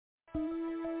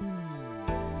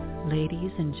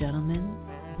Ladies and gentlemen,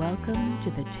 welcome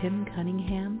to the Tim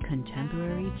Cunningham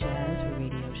Contemporary Jazz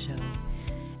Radio Show.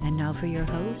 And now for your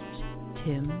host,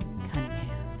 Tim Cunningham.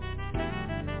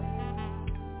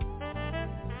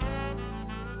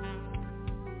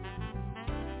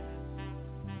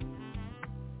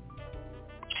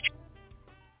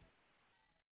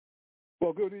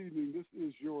 Well, good evening. This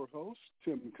is your host,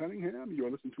 Tim Cunningham.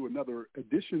 You're listening to another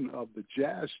edition of the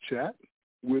Jazz Chat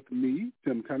with me,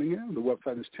 Tim Cunningham. The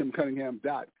website is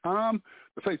timcunningham.com.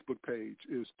 The Facebook page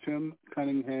is Tim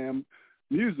Cunningham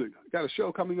Music. Got a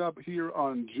show coming up here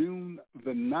on June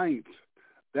the 9th.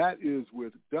 That is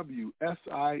with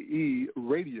WSIE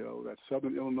Radio. That's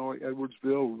Southern Illinois,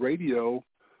 Edwardsville Radio,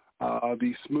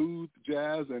 the smooth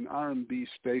jazz and R&B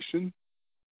station.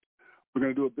 We're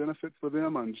going to do a benefit for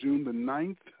them on June the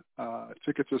 9th.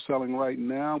 Tickets are selling right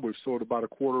now. We've sold about a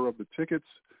quarter of the tickets.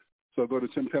 So go to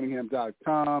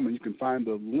timcunningham.com and you can find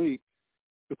the link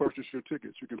to purchase your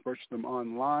tickets. You can purchase them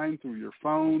online through your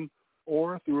phone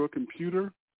or through a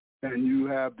computer, and you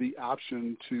have the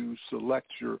option to select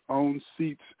your own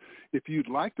seats. If you'd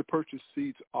like to purchase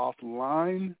seats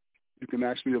offline, you can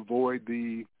actually avoid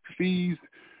the fees.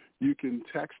 You can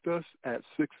text us at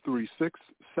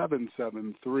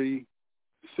 636-773-6367.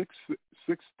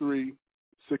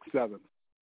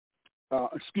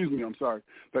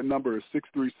 That number is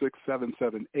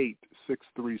 636-778-6367,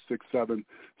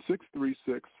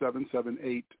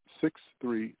 636-778-6367.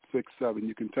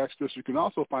 You can text us. You can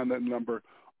also find that number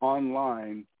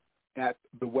online at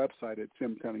the website at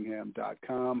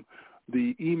timcunningham.com.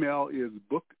 The email is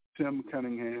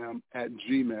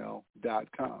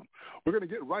booktimcunningham@gmail.com. We're going to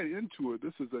get right into it.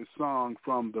 This is a song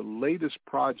from the latest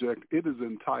project. It is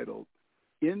entitled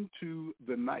Into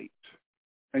the Night.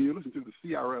 And you're listening to the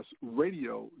CRS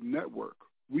Radio Network.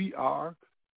 We are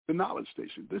the Knowledge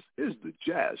Station. This is the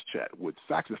Jazz Chat with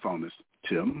saxophonist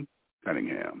Tim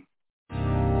Cunningham.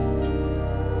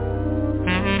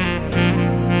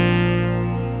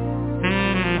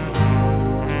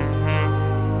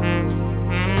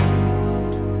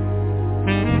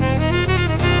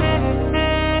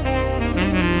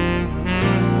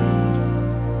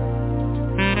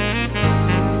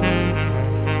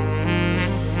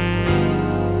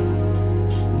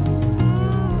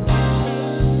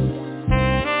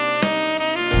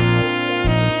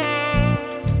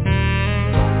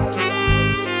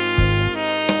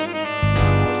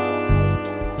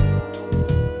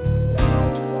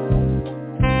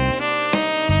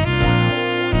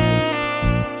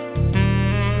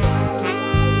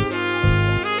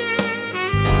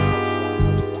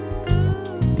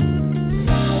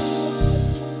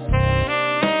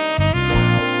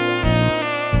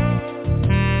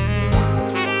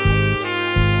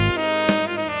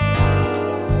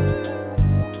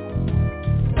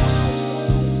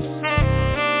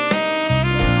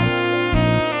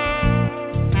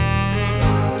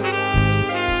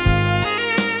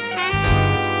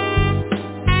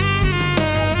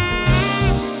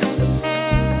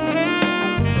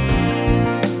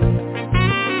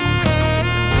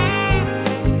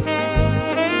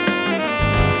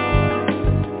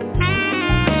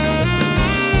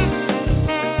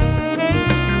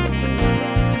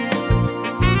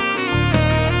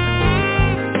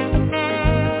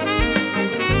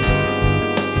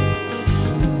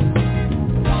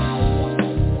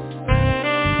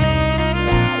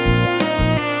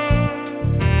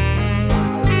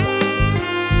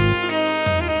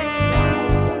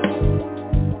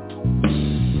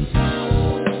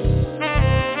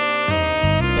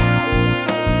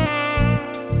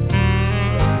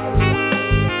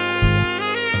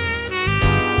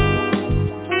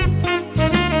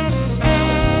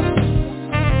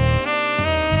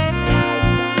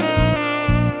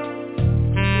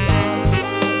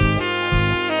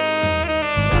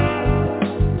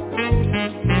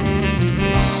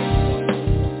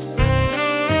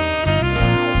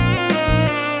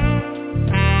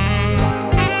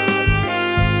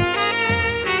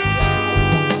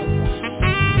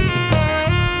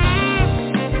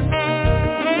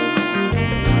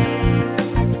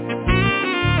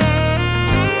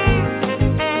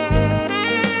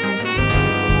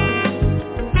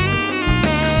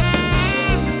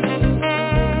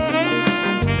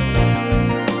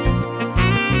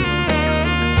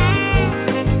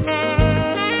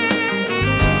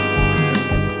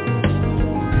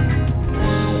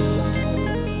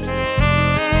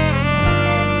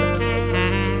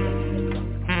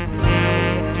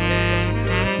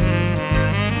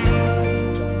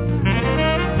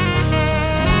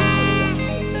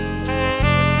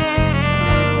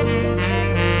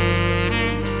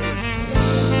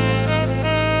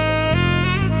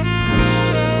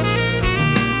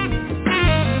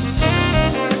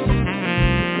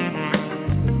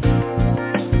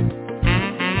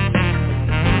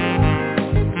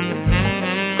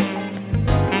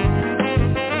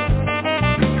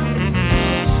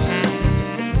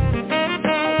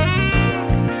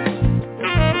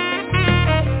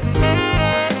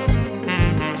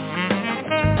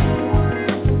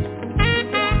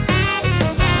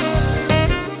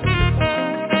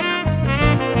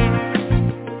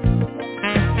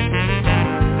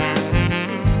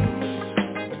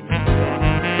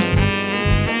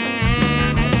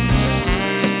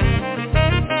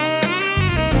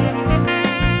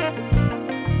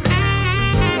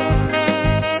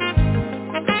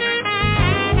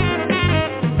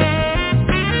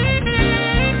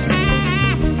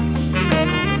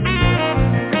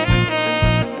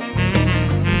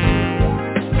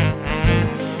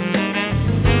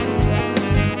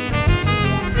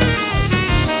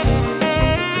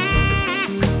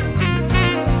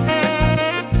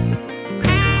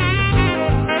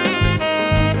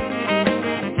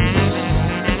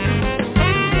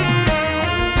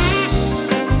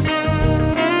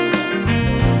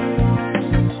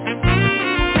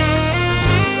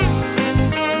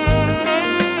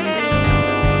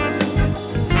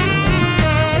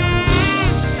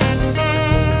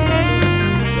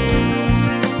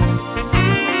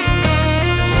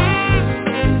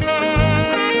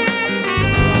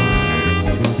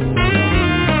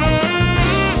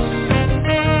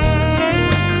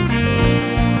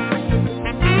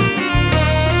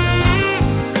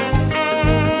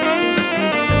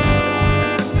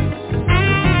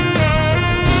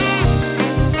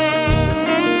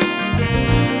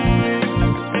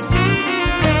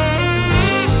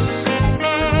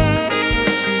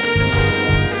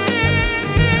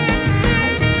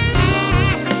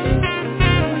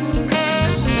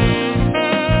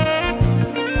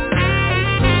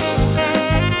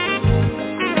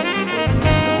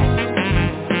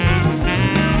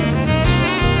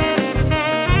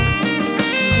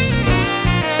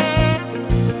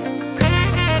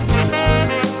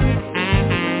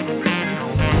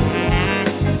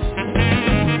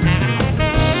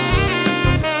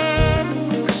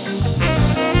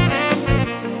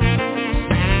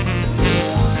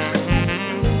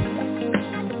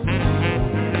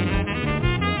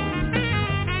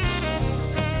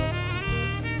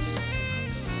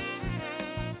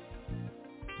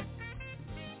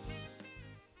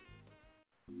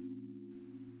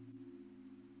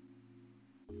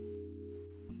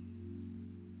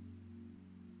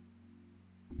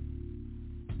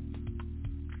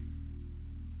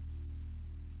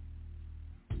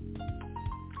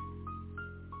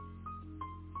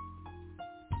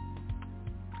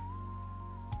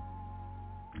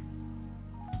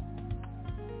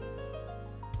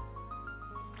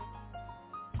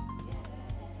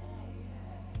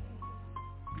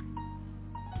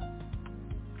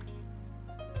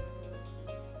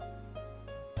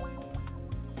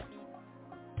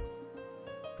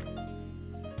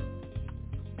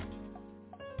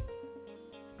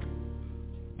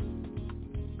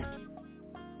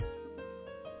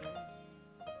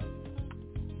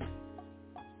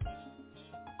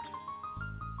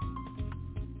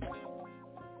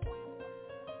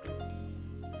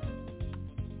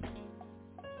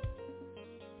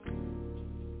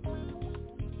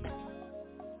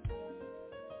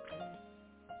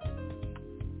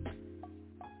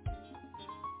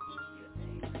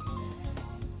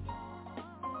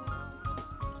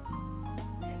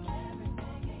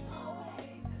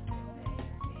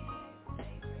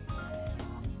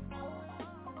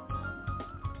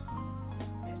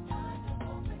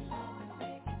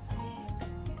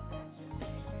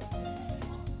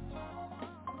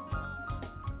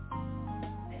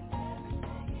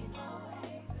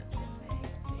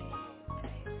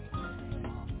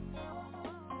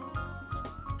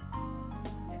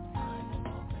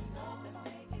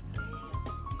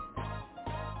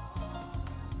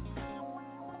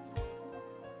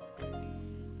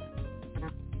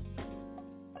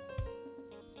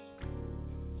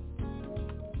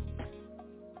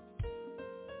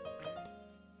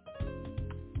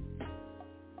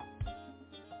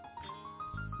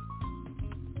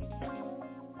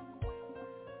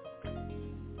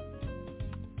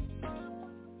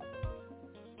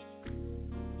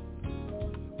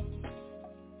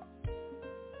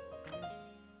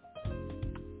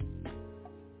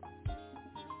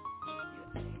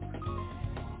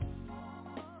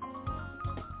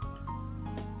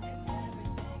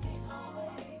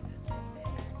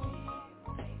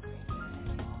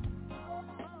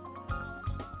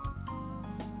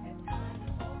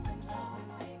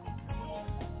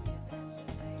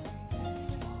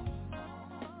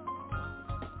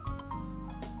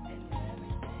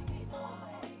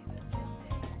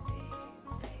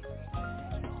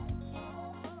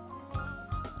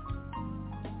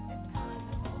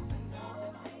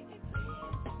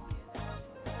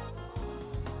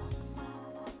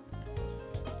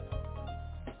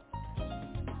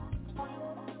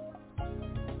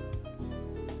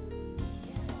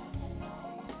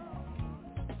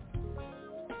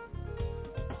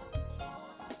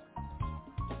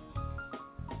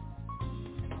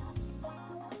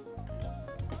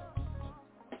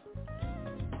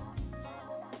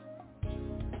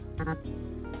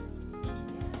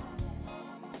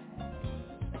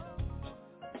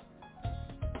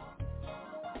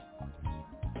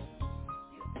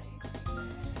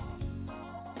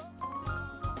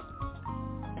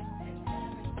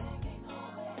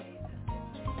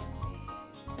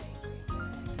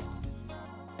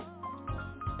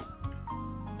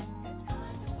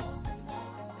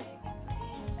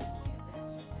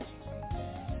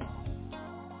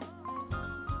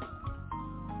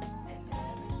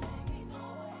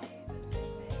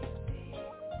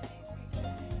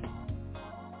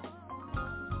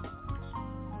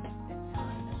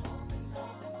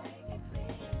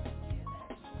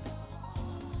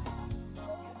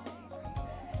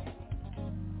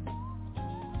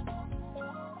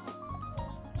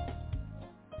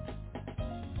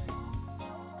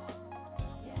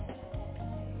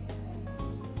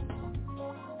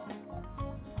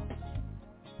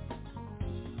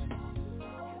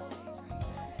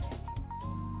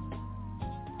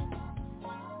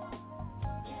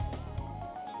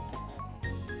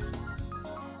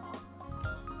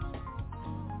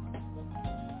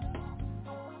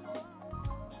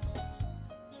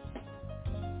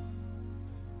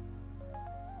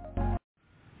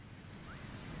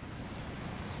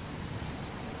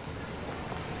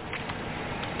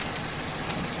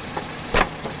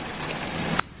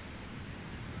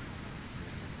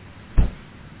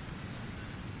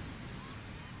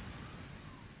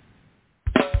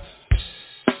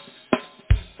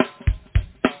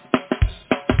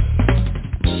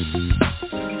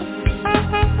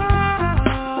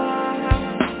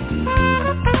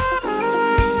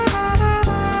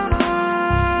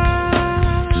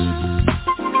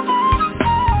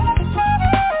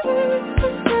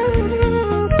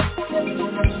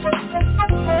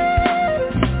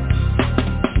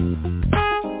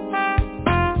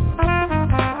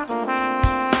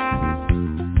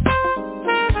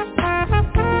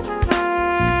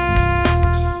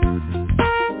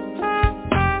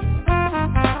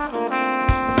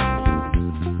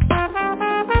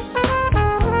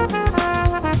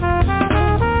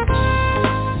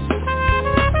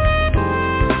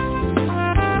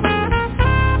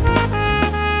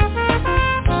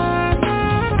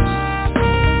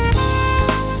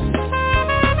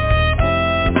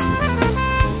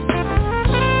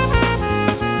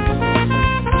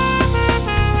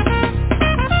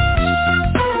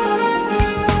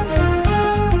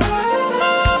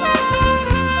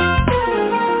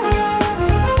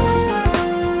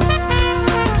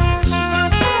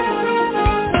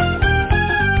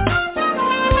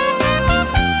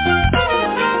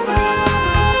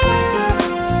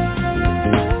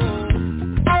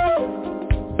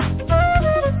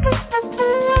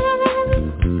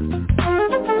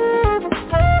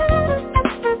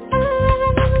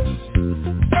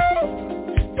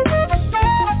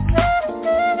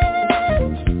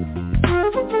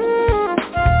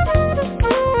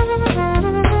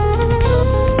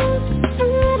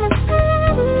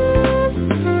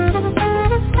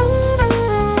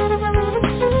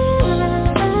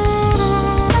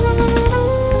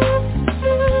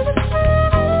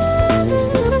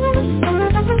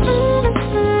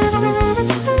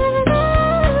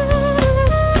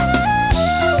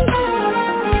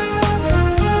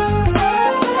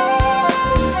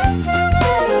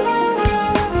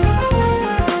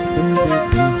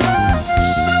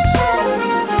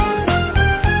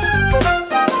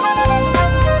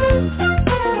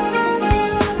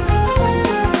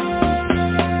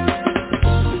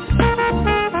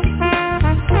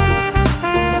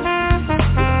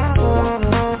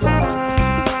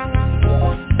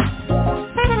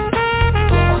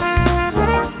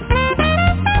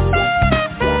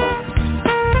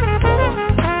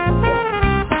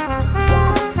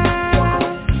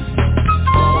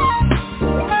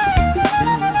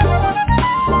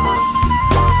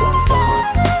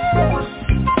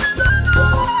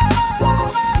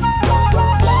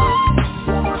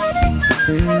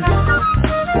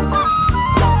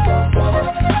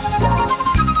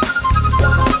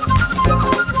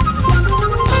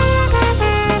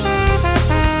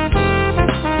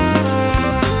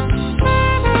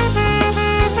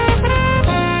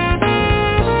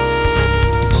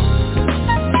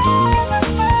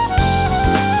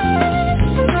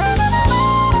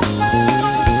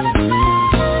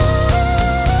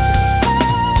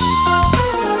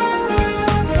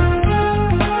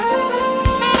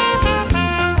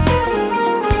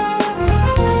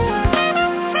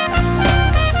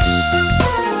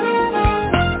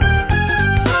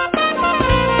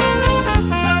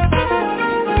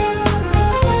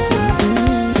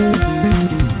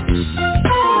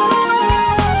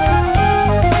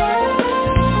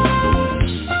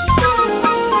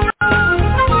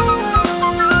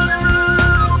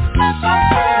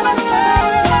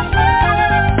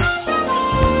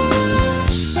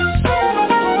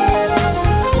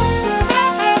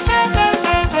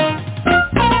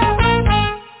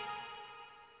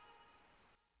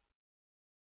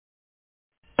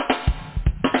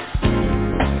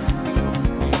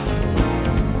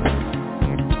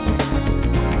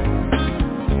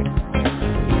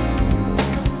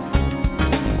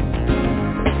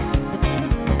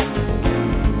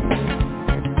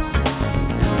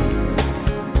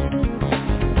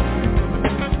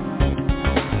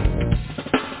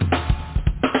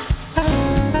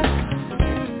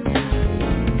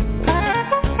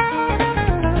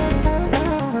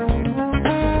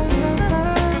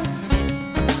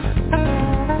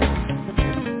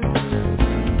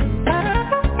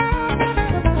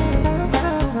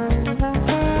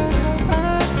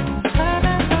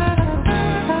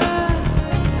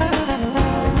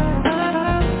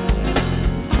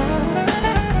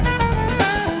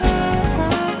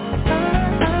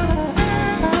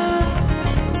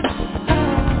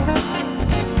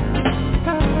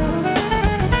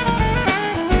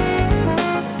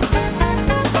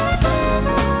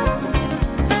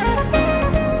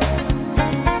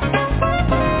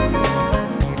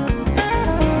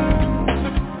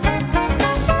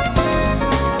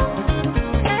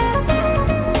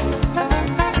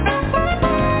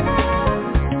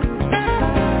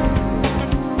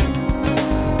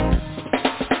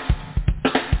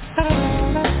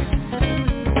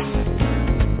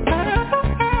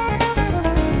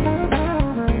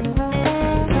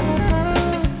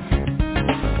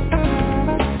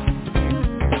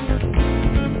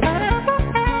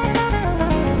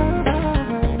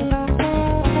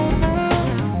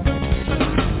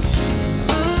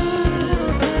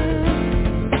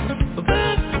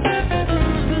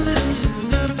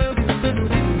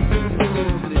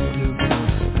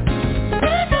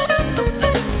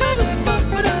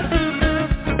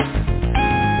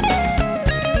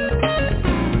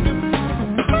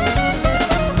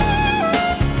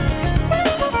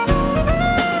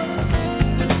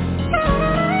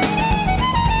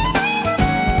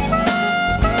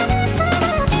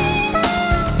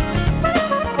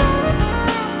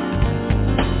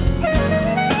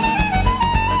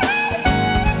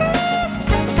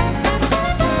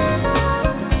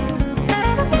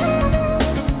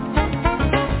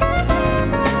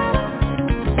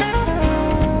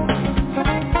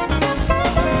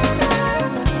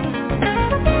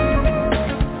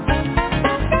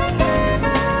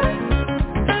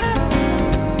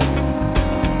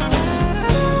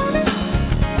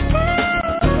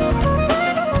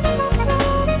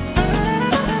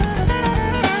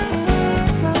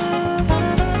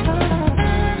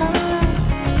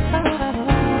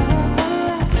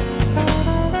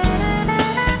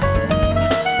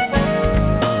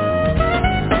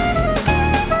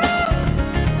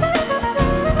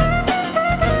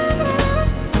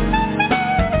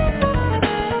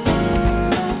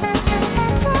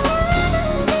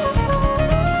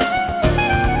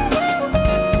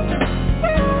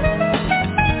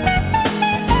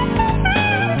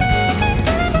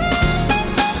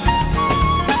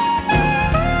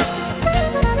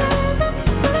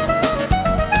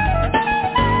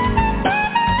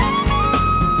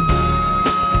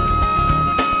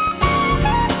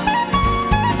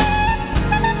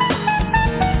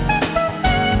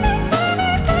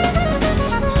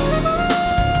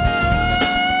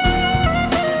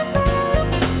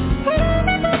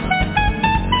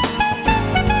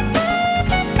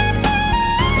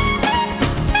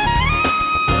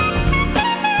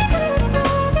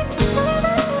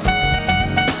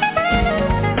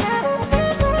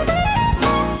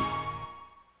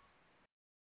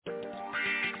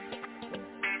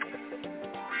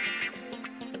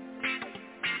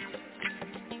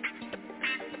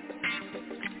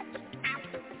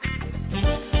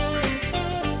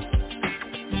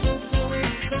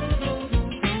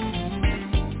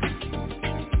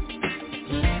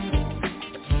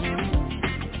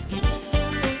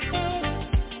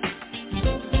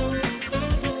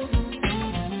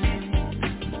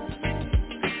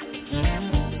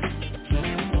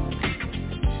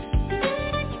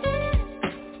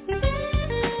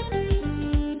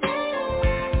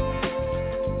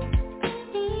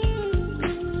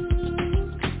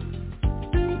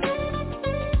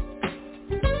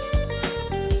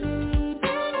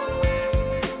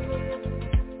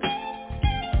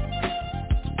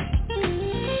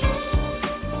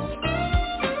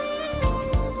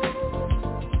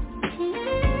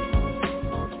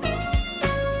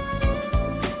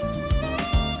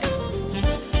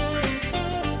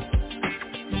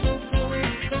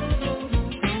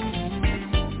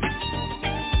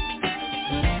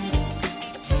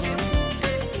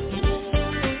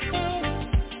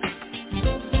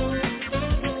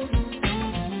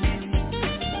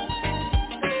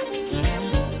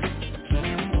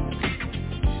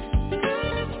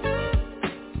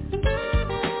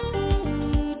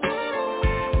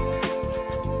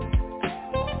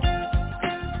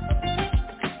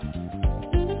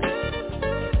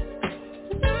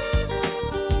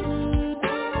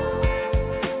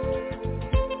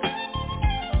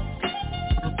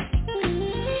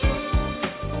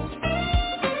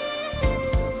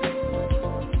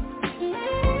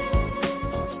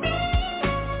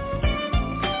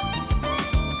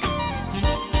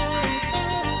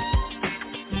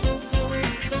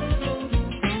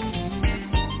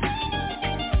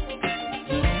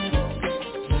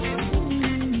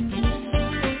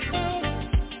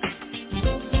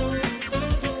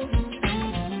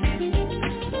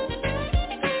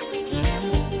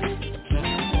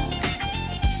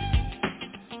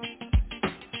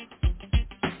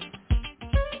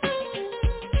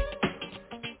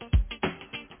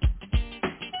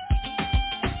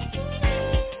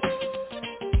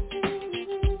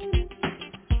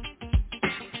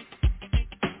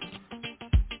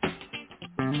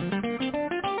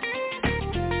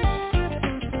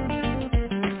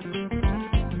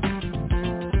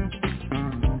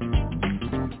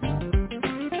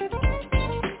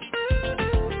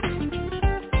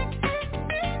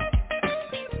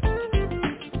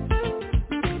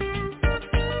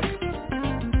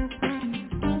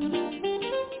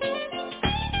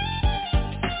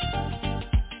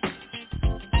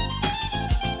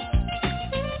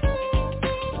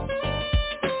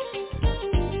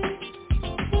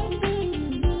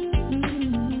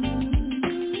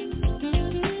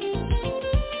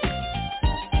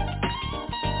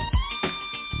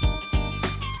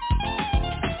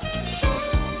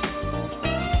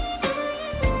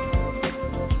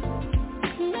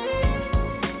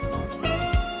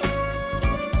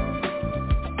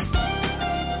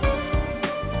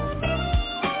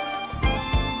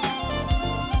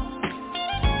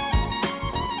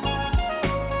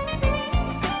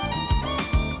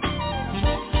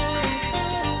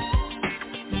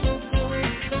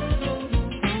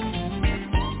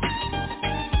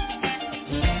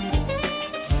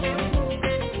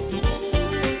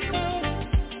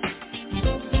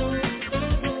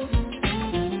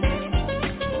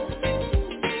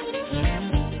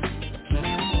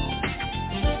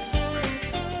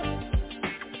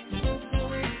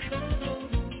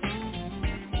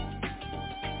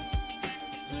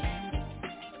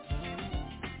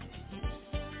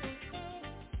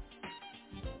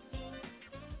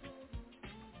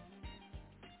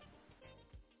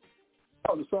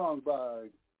 Oh, the song by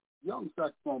young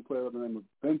saxophone player by the name of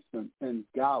Vincent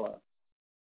Ngala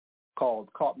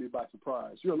called Caught Me by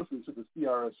Surprise. You're listening to the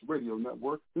CRS Radio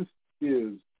Network. This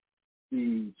is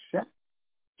the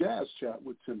Jazz Chat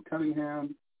with Tim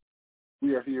Cunningham.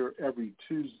 We are here every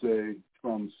Tuesday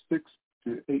from 6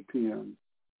 to 8 p.m.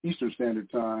 Eastern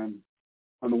Standard Time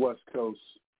on the West Coast,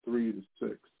 3 to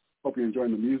 6. Hope you're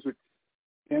enjoying the music.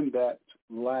 In that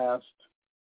last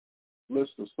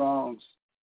list of songs,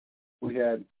 we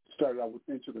had started out with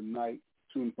Into the Night,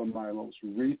 tune from my most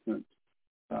recent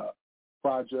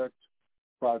project.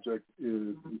 Project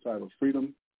is entitled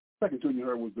Freedom. Second tune you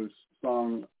heard was this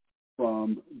song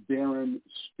from Darren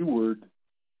Stewart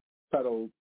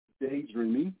titled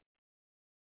Daydreaming.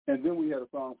 And then we had a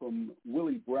song from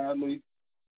Willie Bradley,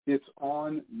 It's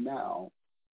On Now.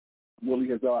 Willie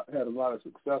has had a lot of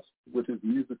success with his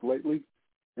music lately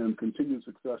and continued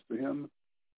success to him.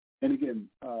 And again,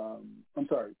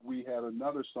 we had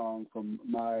another song from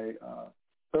my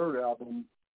third album.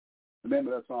 The name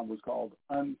of that song was called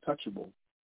Untouchable.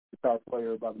 Guitar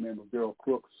player by the name of Daryl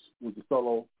Crooks was the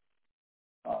solo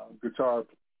guitar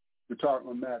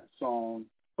on that song,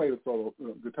 played a solo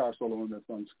guitar solo on that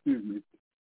song,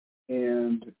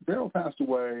 And Daryl passed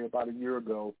away about a year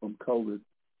ago from COVID.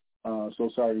 So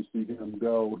sorry to see him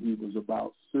go. He was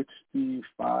about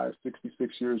 65,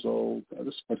 66 years old.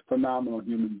 Just a phenomenal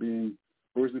human being,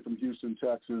 originally from Houston,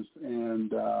 Texas,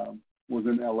 and was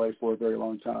in L.A. for a very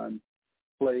long time.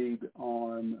 Played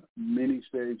on many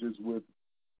stages with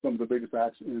some of the biggest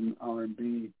acts in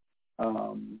R&B.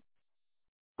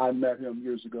 I met him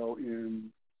years ago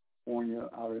in California,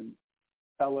 out in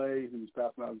L.A. He was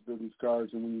passing out his business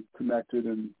cards, and we connected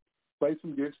and played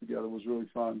some gigs together. It was really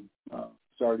fun.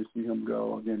 Sorry to see him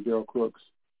go. Again, Daryl Crooks.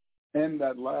 And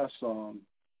that last song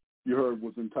you heard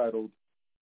was entitled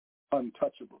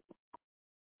Untouchable.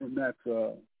 And that's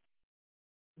a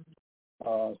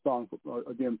song,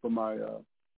 again, from my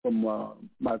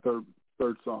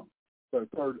third song,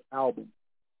 third album.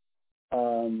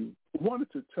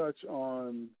 Wanted to touch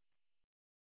on,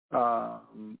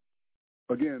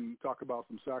 again, talk about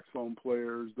some saxophone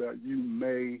players that you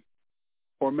may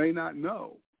or may not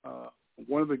know.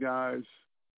 One of the guys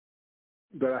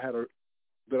that I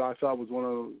thought was one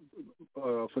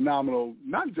of phenomenal,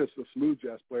 not just a smooth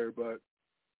jazz player, but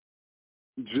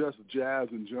just jazz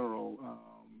in general,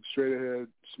 straight ahead,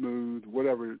 smooth,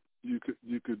 whatever you could,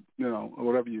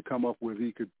 whatever you come up with,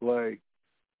 he could play.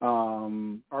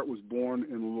 Art was born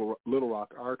in Little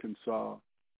Rock, Arkansas,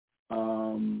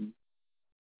 and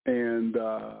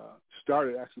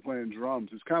started actually playing drums.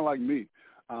 It's kind of like me.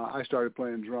 I started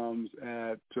playing drums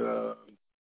at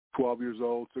 12 years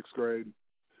old, 6th grade.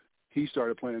 He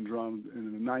started playing drums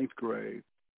in the 9th grade,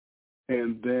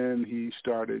 and then he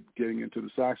started getting into the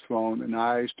saxophone, and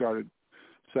I started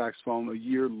saxophone a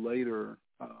year later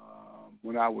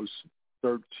when I was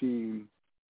 13.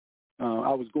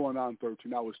 I was going on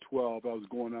 13. I was 12. I was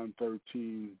going on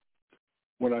 13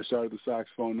 when I started the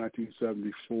saxophone in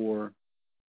 1974.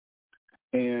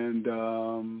 And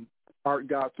Art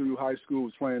got through high school,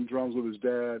 was playing drums with his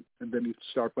dad, and then he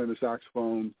started playing the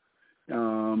saxophone.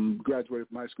 Graduated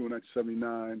from high school in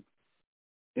 1979.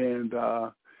 And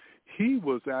he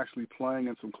was actually playing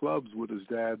in some clubs with his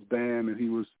dad's band, and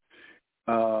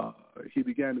he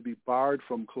began to be barred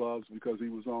from clubs because he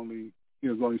was only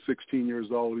 16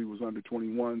 years old. He was under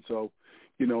 21. So,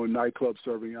 in nightclubs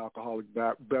serving alcoholic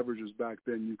beverages back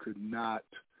then, you could not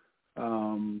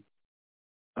come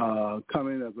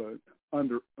in as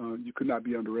you could not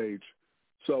be underage.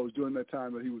 So it was during that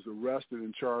time that he was arrested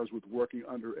and charged with working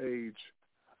underage.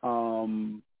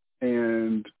 And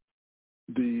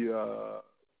the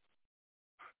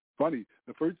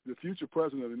future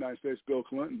president of the United States, Bill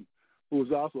Clinton, who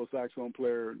was also a saxophone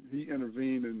player, he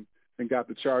intervened and got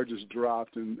the charges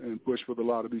dropped and pushed for the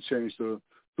law to be changed to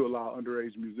allow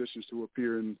underage musicians to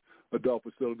appear in adult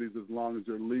facilities as long as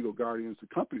their legal guardians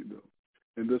accompanied them.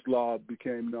 And this law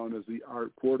became known as the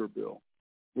Art Porter Bill,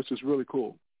 which is really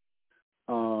cool.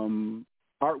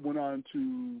 Art went on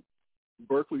to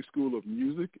Berklee School of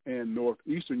Music and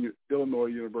Northeastern Illinois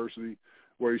University,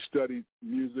 where he studied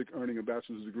music, earning a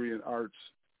bachelor's degree in arts.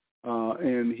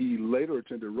 And he later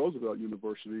attended Roosevelt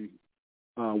University,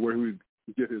 where he would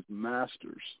get his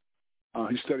master's.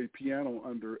 He studied piano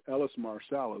under Ellis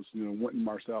Marsalis, Wynton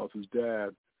Marsalis'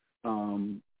 dad,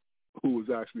 who was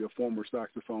actually a former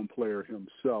saxophone player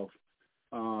himself.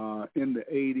 In the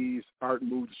 80s, Art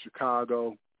moved to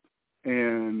Chicago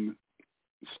and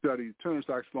studied tenor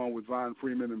saxophone with Von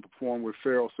Freeman and performed with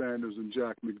Pharoah Sanders and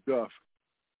Jack McDuff.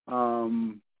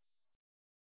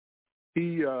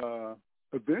 He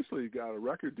eventually got a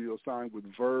record deal signed with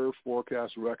Verve,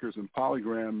 Forecast Records, and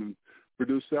Polygram, and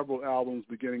produced several albums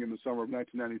beginning in the summer of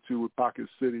 1992 with Pocket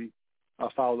City,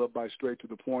 followed up by Straight to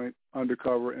the Point,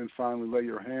 Undercover, and finally Lay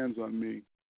Your Hands on Me.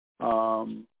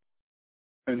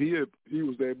 And he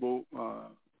was able,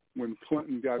 when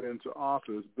Clinton got into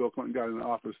office, Bill Clinton got into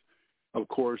office, of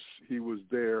course, he was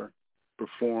there,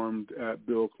 performed at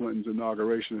Bill Clinton's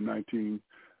inauguration in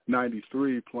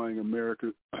 1993, playing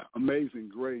Amazing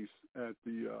Grace at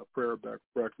the prayer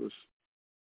breakfast.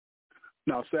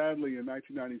 Now, sadly, in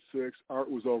 1996, Art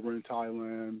was over in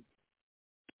Thailand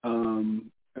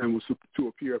and was to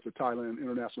appear at the Thailand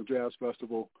International Jazz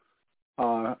Festival.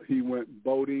 He went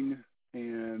boating,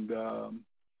 and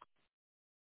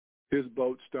his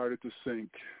boat started to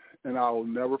sink. And I will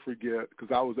never forget,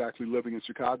 because I was actually living in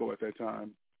Chicago at that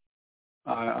time.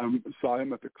 I saw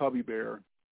him at the Cubby Bear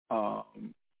at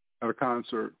a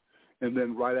concert. And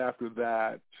then right after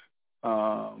that,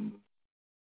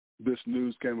 this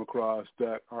news came across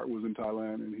that Art was in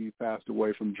Thailand and he passed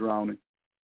away from drowning.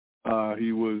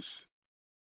 He was,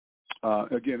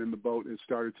 again, in the boat. It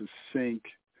started to sink,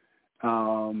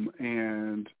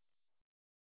 and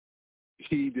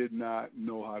he did not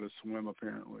know how to swim,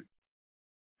 apparently.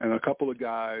 And a couple of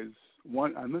guys,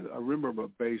 I remember a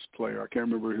bass player. I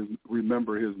can't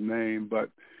remember his name, but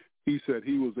he said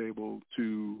he was able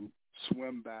to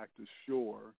swim back to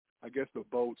shore. I guess the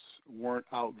boats weren't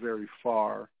out very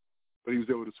far, but he was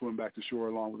able to swim back to shore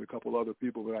along with a couple other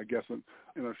people that I guess and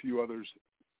a few others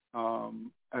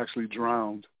actually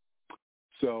drowned.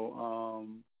 So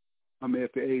I mean,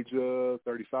 at the age of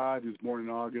 35, he was born in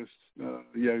August.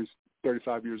 He's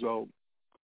 35 years old.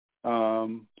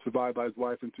 Survived by his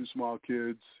wife and two small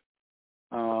kids.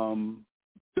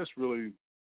 Just really,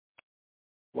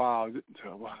 wow,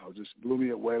 just blew me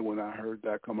away when I heard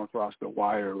that come across the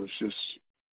wire. It was just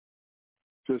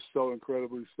so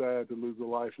incredibly sad to lose a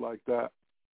life like that.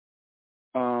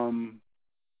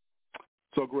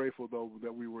 So grateful, though,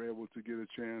 that we were able to get a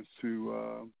chance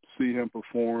to see him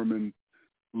perform and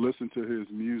listen to his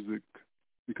music,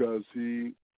 because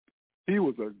he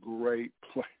was a great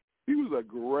player. He was a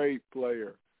great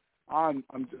player. I'm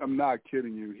not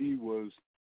kidding you. He was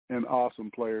an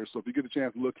awesome player. So if you get a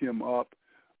chance to look him up,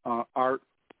 Art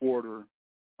Porter.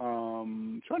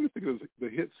 Trying to think of the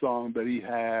hit song that he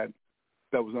had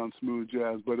that was on Smooth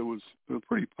Jazz, but it was a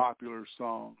pretty popular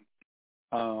song.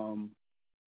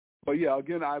 But yeah,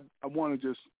 again, I want to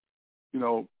just,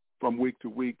 from week to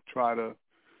week, try to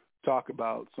talk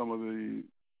about some of the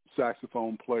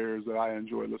saxophone players that I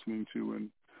enjoy listening to. And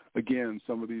again,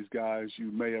 some of these guys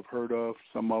you may have heard of,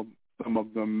 some of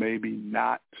them maybe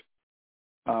not.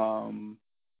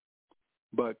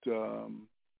 But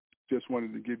just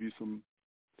wanted to give you some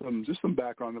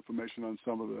background information on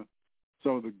some of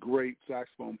the great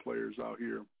saxophone players out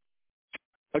here.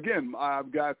 Again,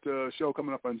 I've got a show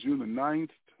coming up on June the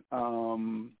 9th.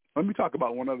 Let me talk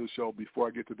about one other show before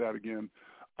I get to that again.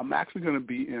 I'm actually going to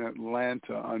be in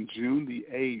Atlanta on June the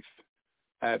 8th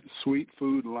at Sweet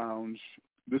Food Lounge.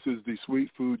 This is the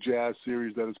Sweet Food Jazz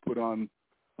series that is put on,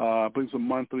 it's a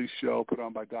monthly show put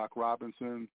on by Doc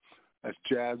Robinson. That's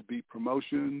Jazz Beat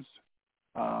Promotions.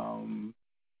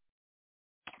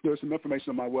 There's some information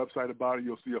on my website about it.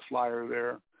 You'll see a flyer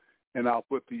there, and I'll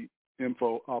put the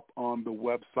info up on the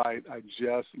website. I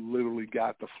just literally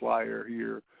got the flyer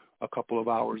here a couple of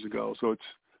hours ago. So it's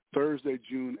Thursday,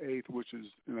 June 8th, which is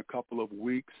in a couple of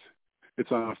weeks.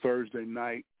 It's on a Thursday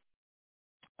night.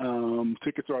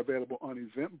 Tickets are available on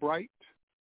Eventbrite,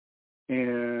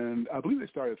 and I believe they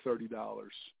start at $30.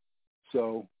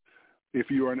 So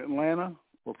if you are in Atlanta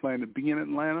or plan to be in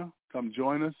Atlanta, come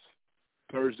join us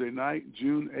Thursday night,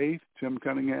 June 8th, Tim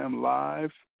Cunningham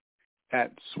live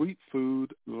at Sweet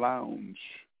Food Lounge.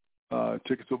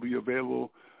 Tickets will be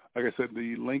available. Like I said,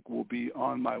 the link will be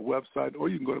on my website, or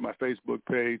you can go to my Facebook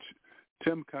page,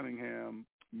 Tim Cunningham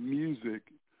Music,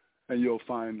 and you'll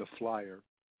find the flyer,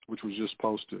 which was just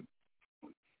posted.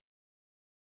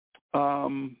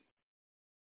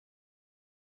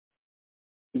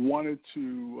 Wanted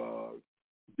to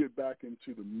get back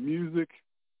into the music.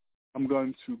 I'm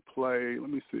going to play, let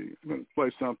me see, I'm going to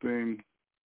play something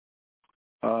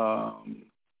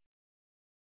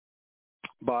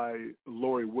by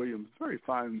Lori Williams, very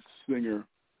fine singer,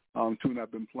 tune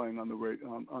I've been playing on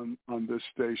the on this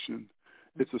station.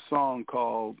 It's a song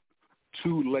called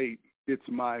Too Late, It's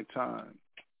My Time.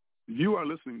 You are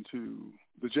listening to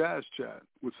The Jazz Chat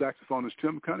with saxophonist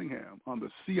Tim Cunningham on the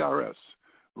CRS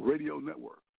Radio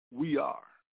Network. We are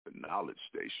the Knowledge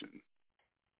Station.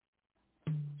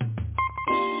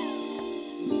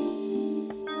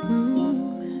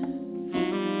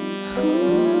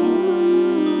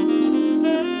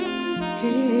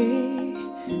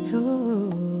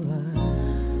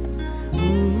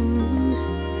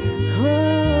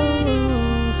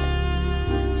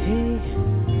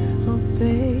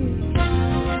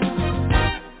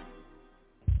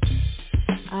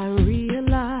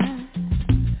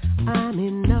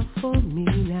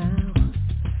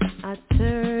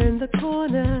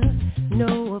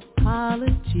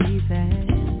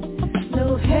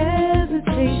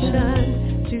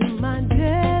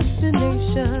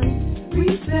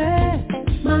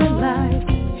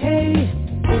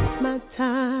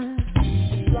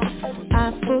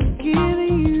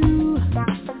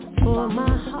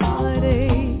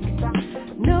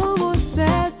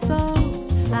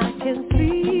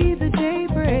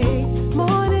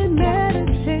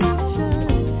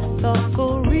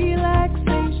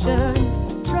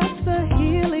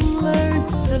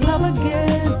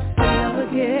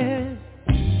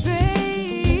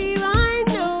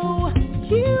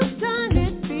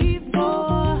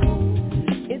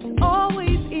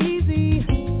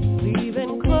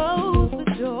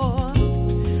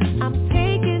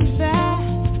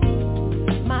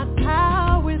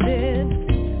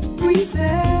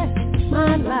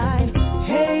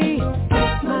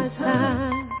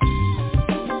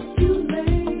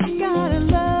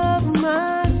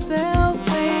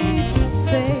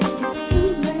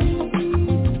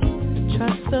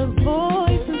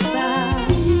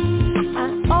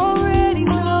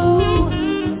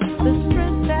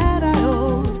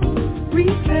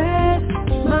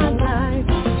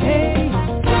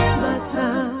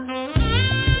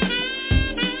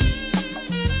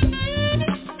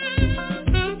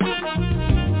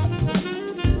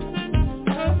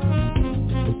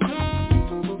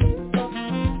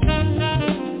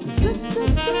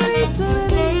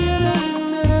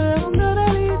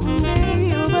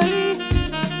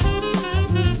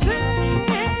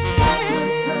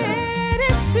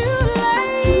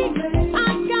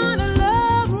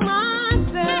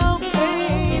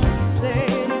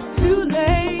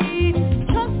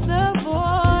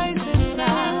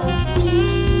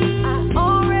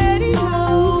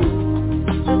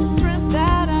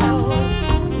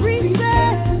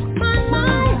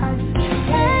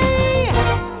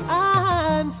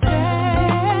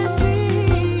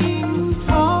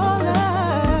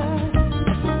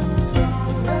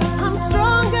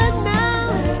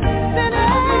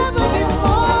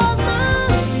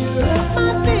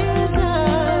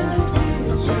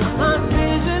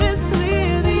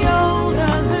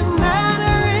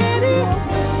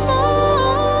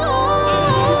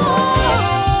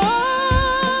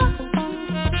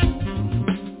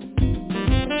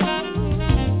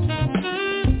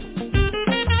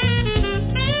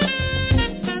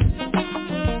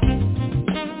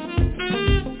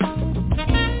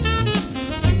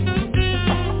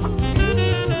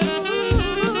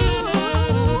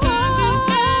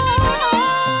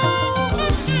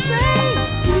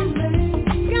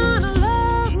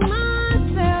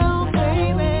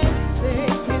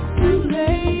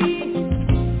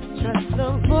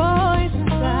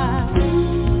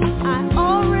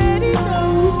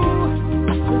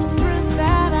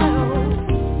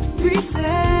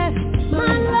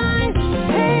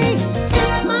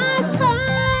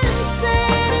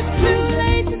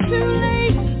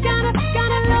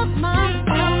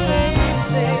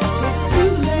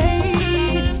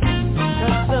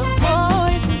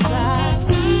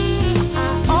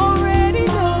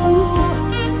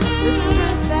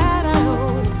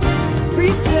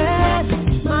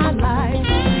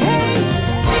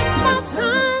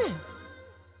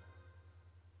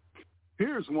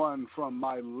 Here's one from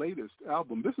my latest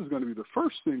album. This is going to be the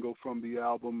first single from the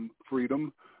album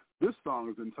Freedom. This song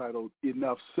is entitled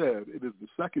Enough Said. It is the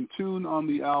second tune on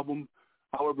the album.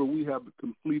 However, we have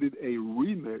completed a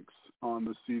remix on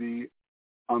the CD,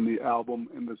 on the album,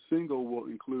 and the single will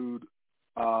include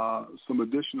some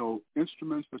additional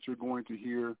instruments that you're going to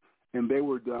hear, and they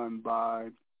were done by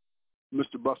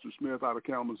Mr. Buster Smith out of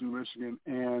Kalamazoo, Michigan,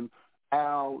 and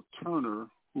Al Turner,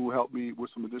 who helped me with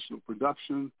some additional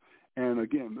production. And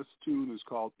again, this tune is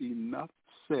called Enough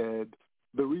Said,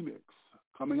 the remix,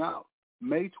 coming out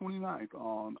May 29th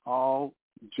on all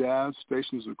jazz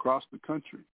stations across the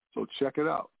country. So check it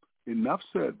out. Enough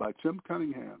Said by Tim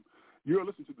Cunningham. You're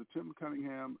listening to the Tim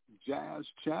Cunningham Jazz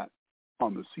Chat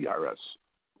on the CRS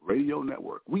Radio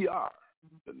Network. We are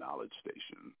the Knowledge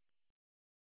Station.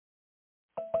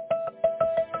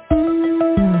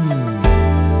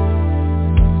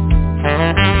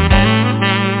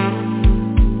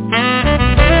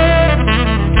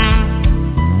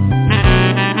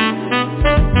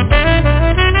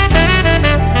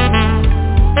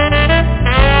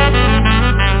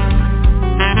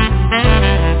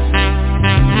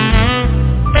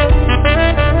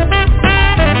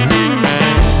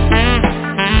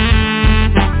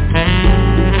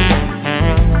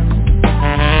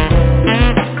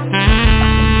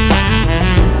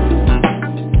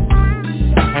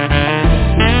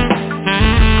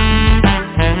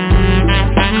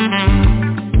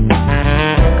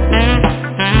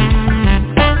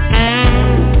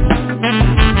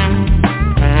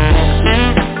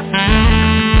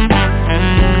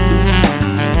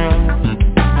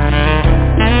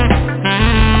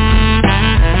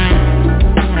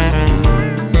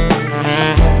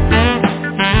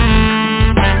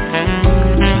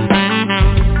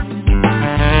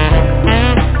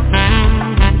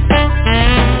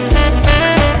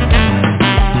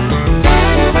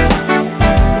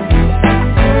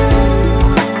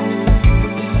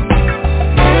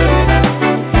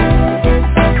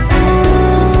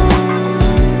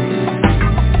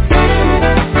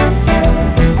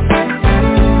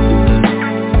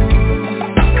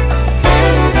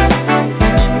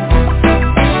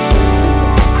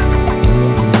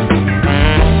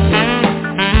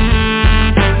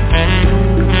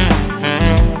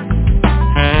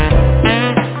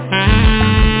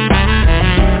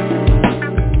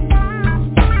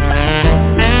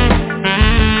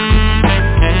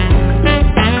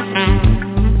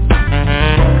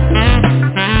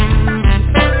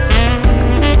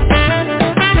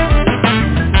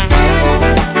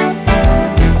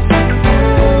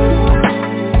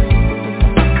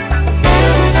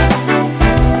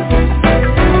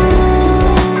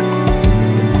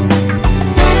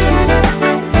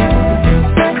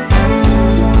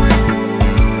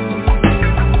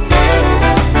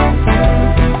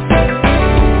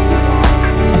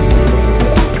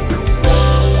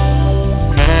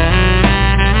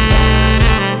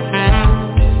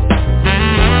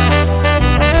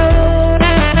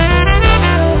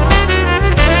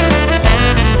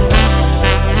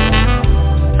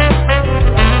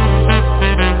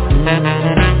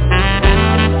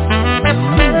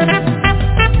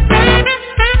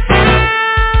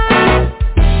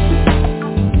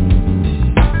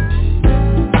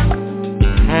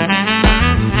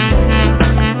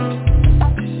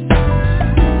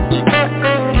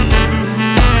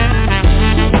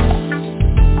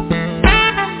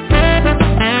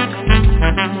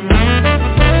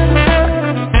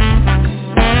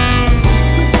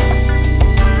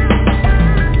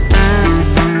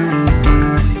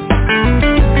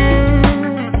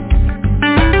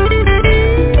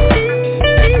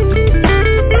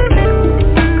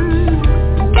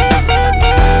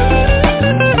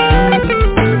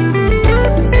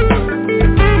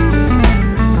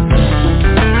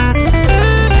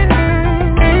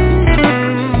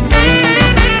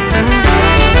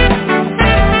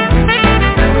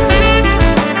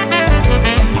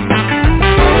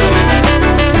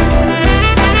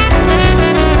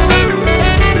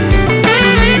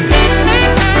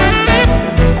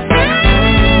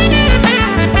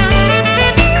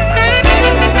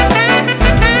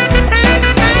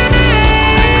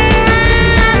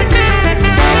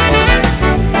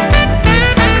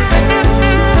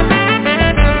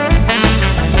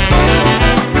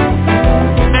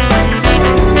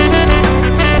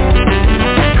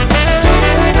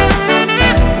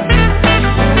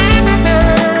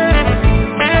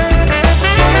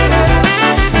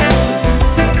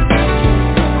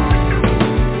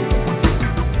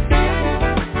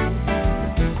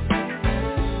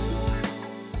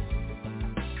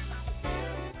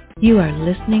 You are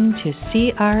listening to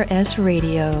CRS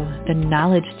Radio, the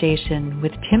Knowledge Station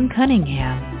with Tim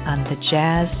Cunningham on the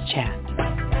Jazz Chat.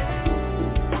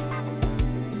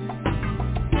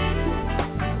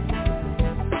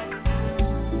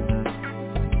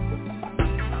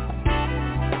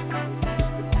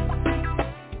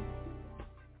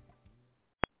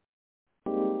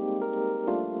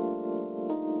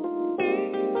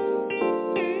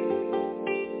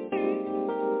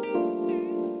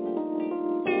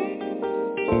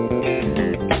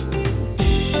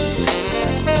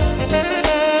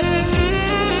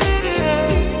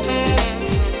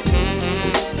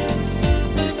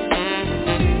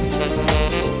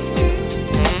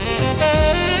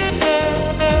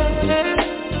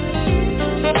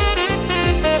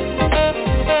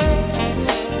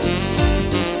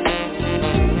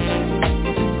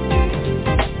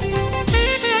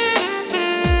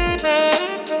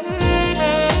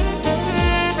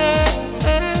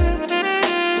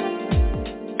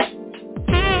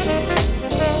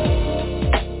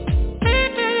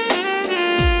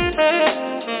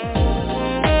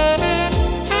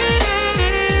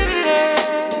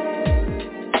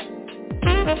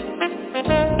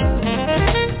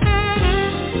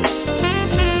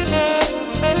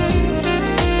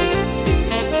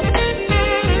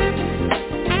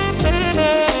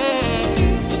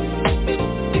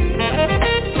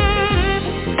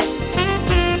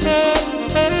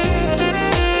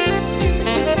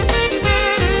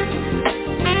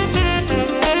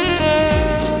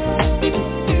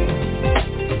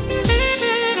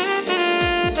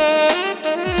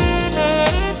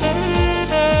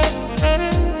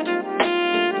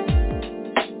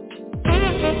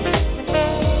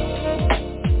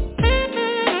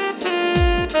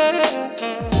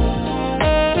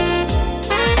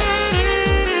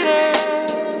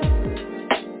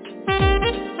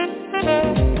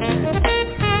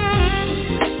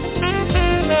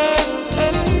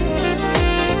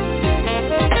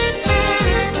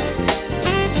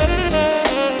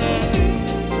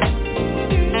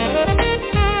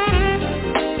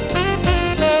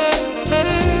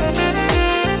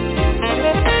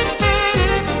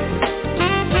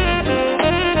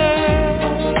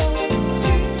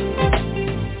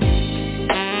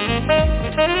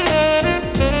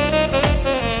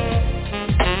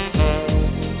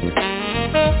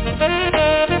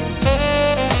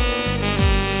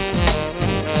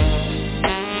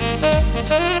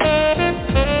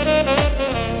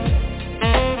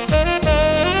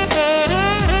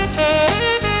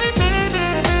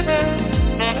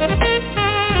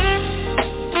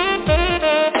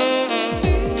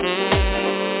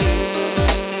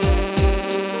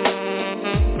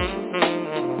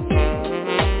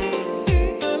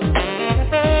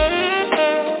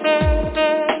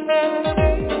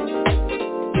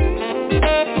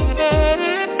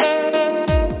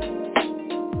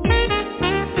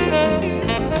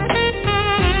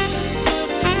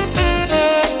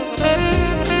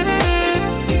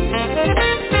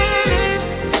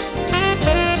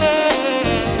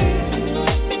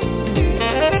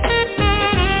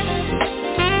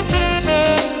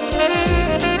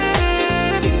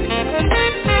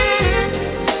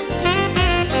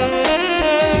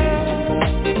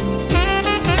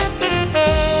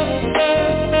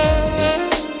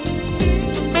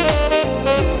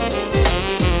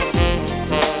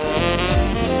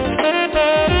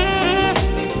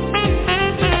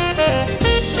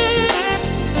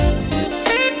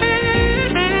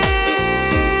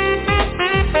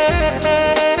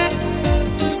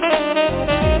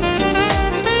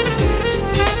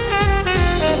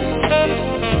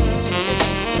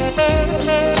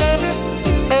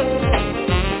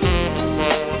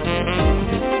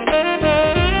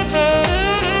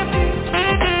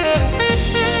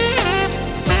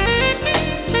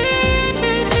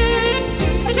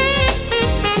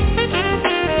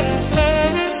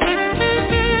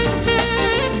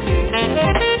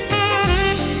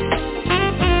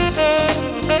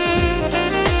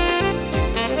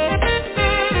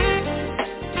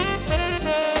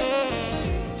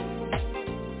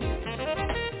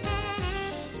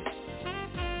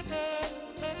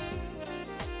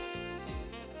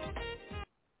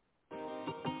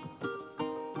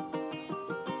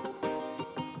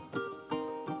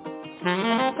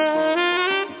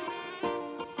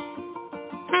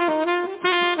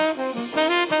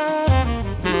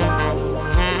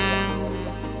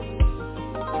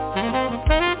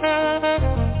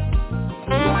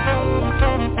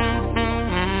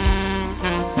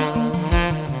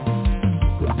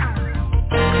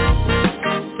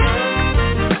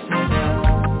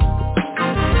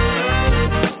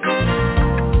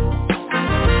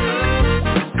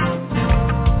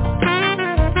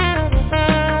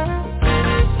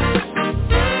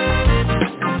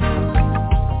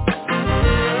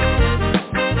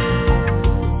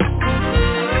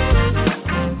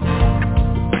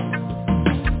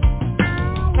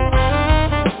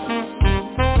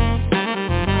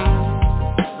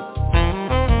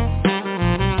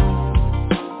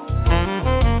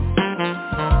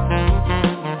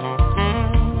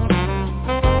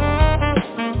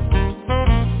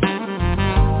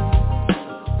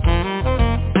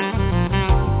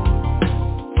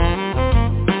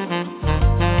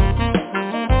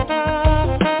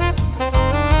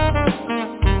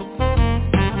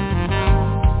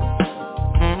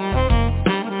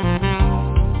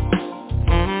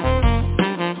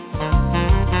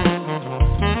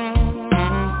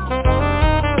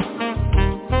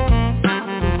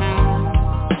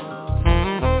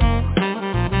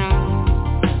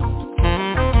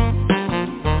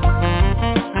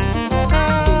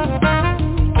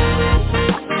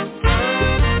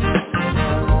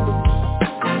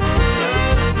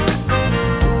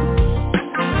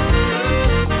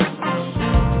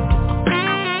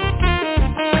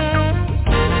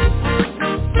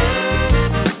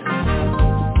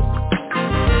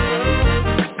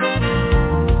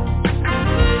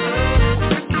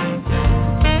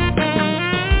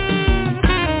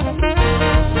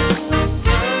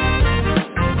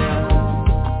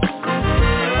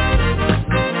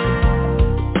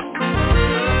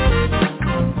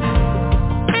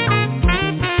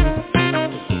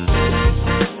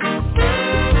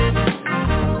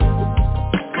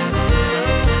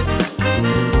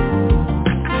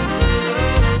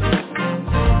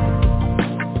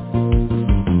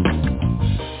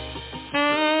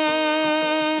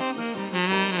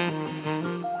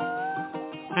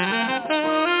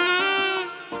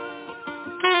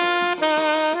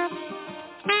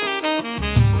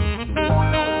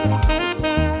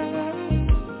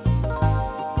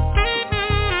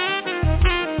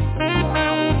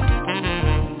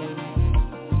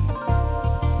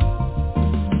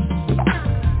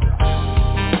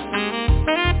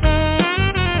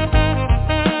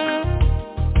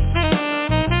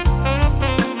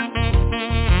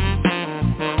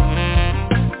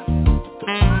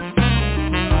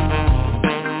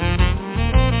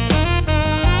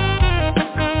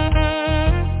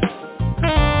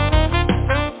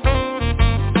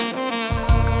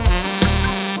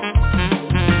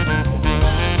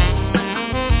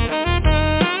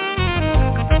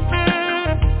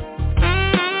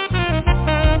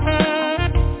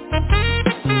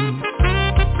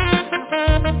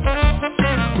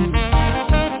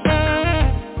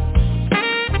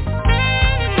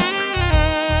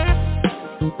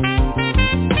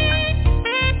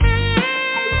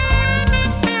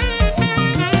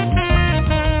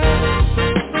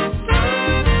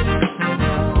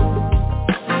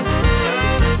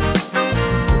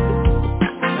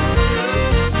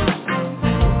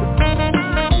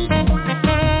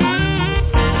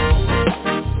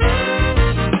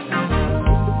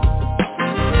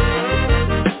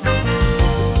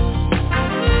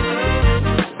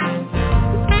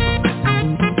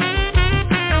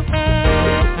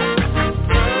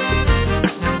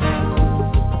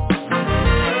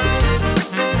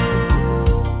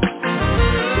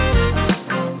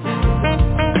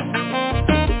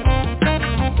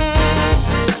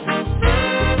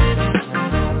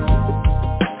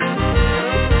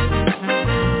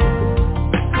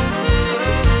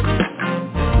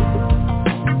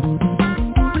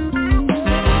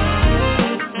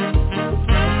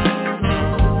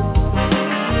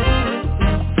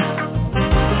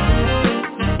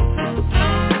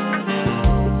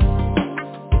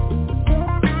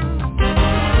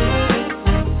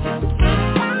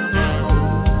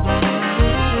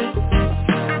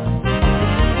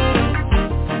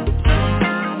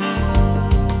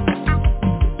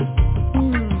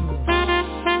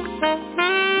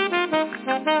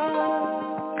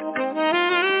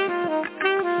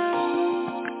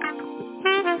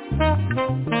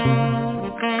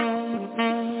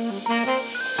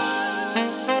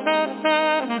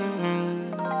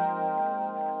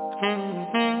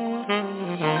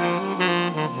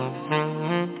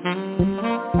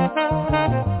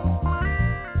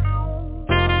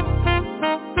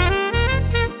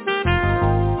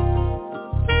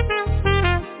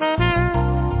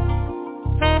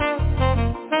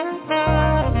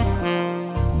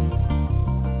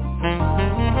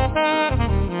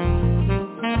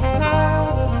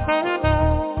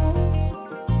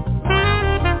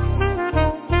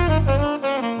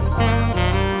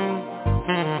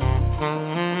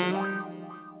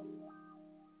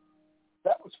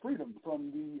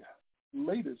 From the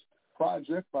latest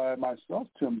project by myself,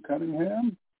 Tim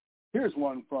Cunningham. Here's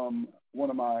one from one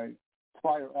of my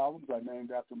prior albums I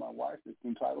named after my wife. It's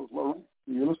entitled Lorraine.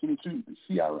 You're listening to the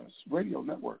CRS Radio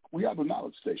Network. We are the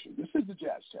Knowledge Station. This is the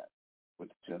Jazz Chat with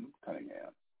Tim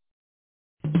Cunningham.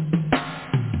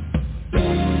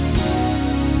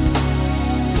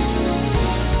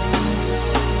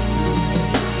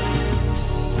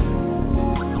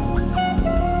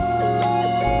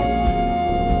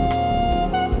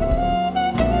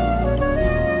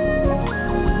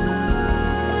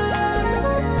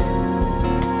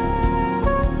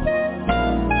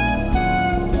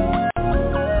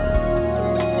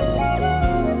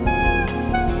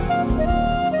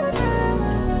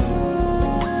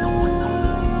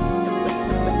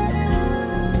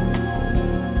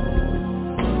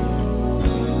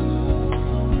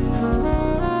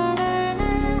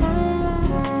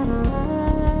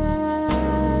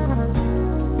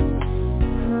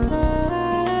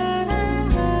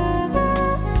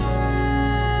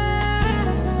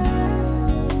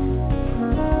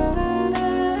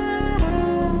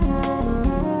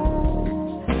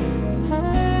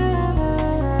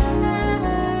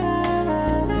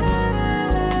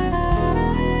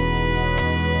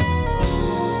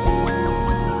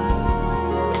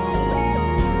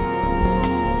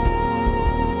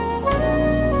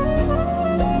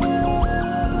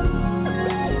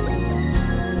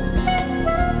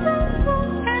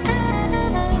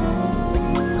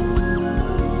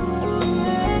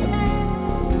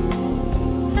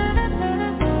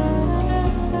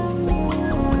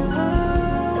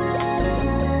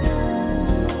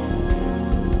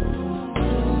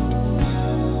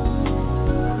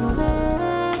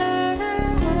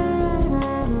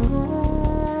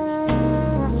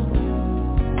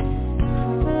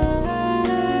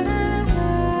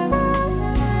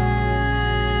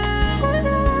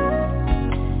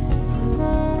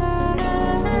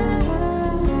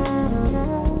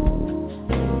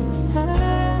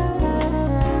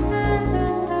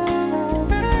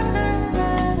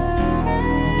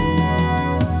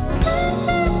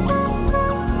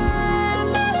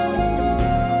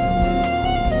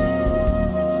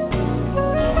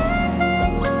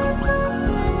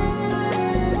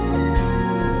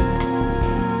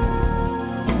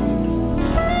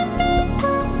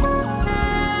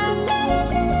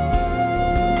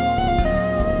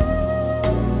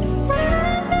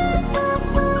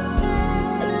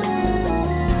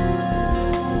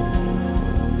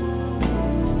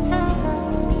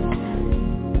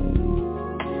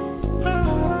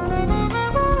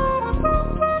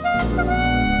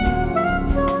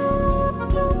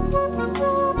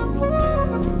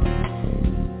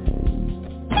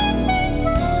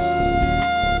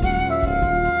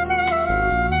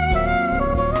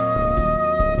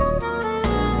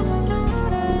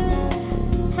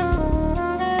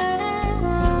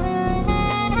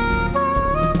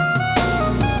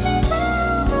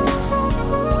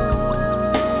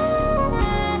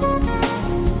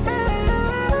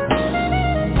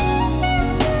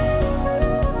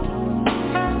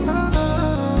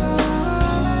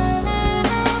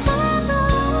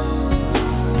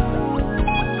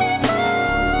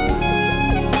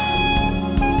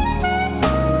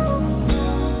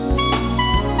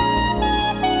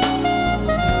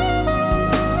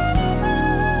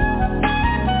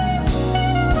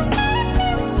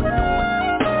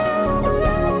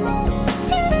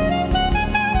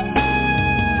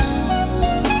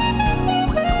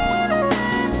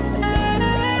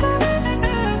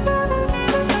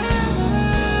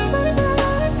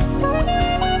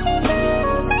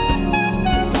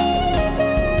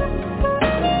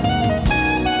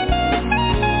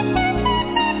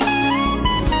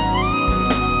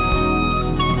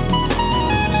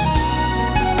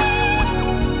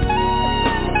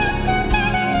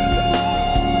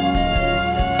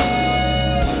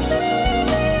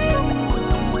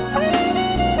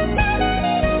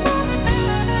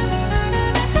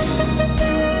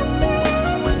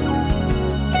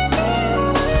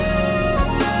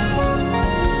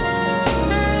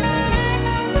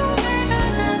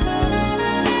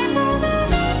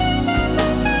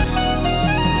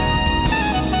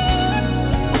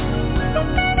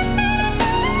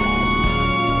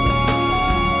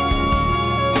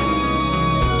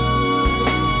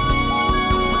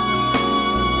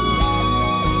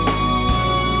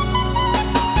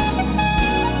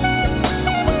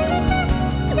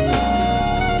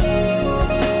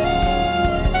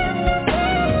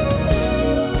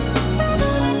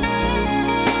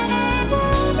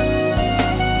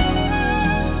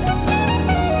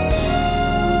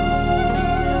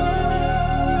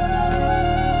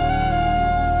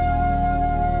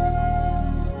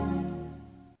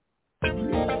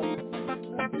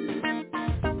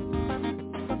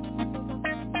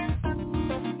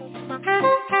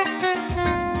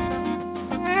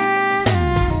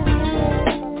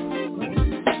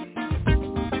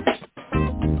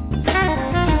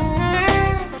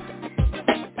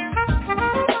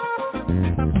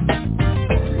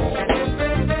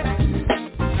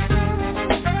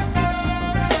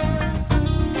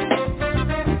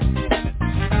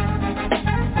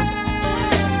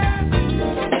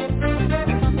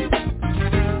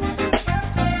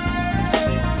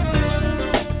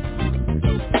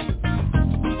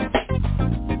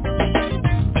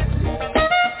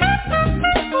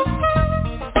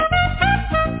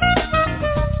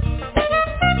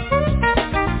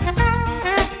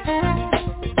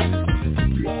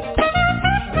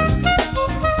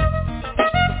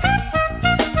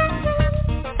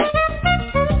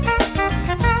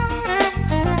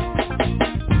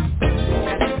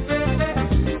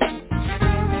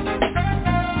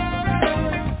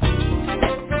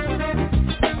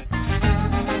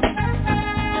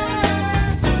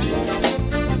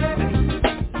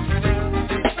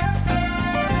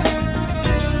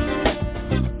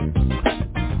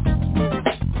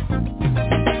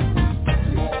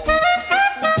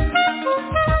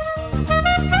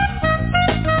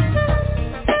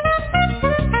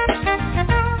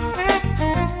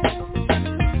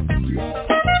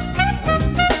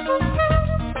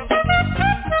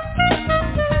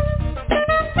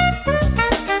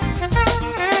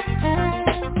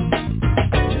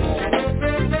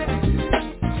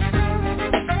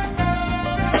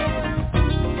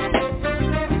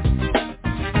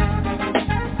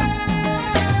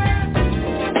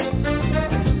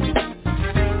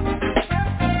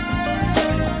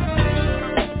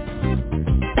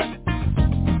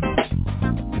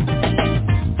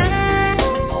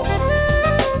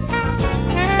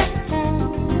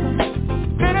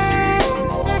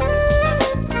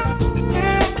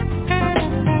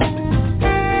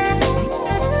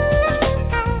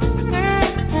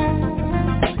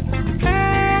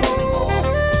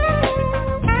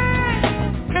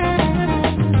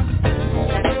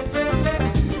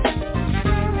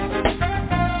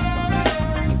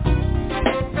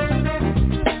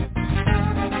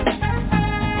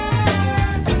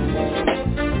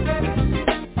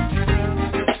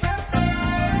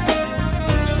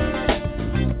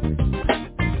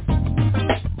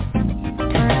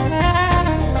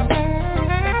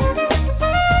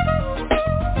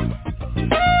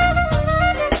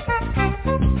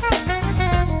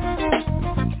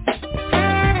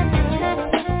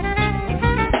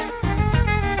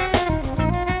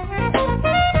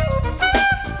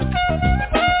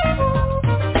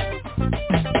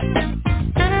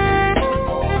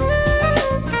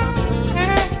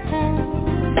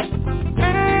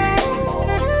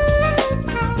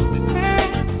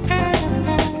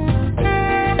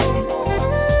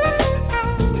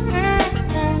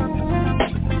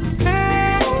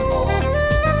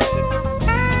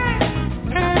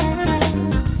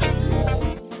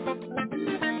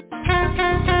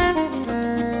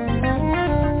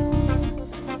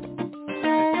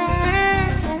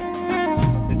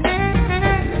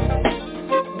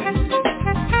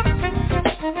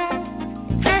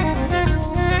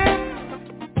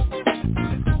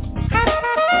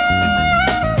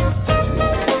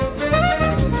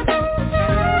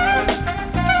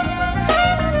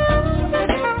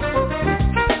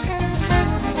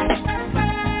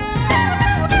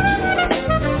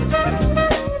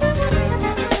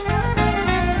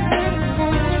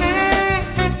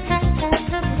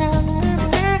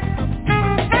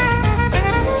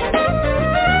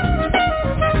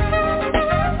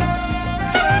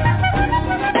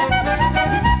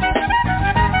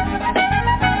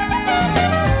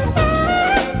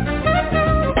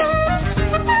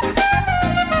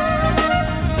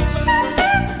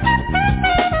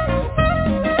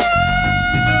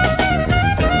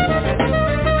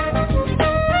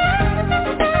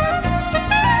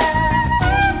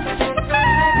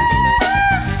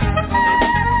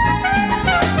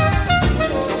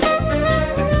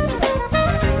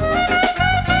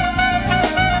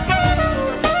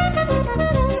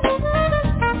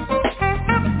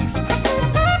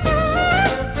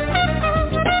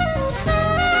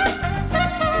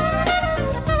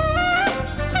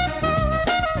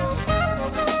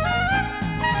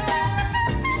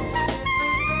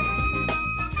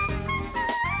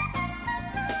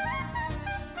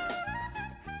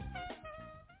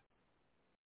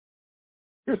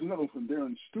 title from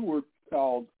Darren Stewart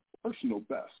called Personal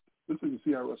Best. This is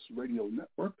the CRS Radio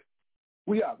Network.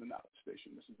 We are the Knowledge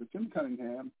Station. This is the Tim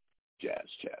Cunningham Jazz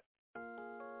Chat.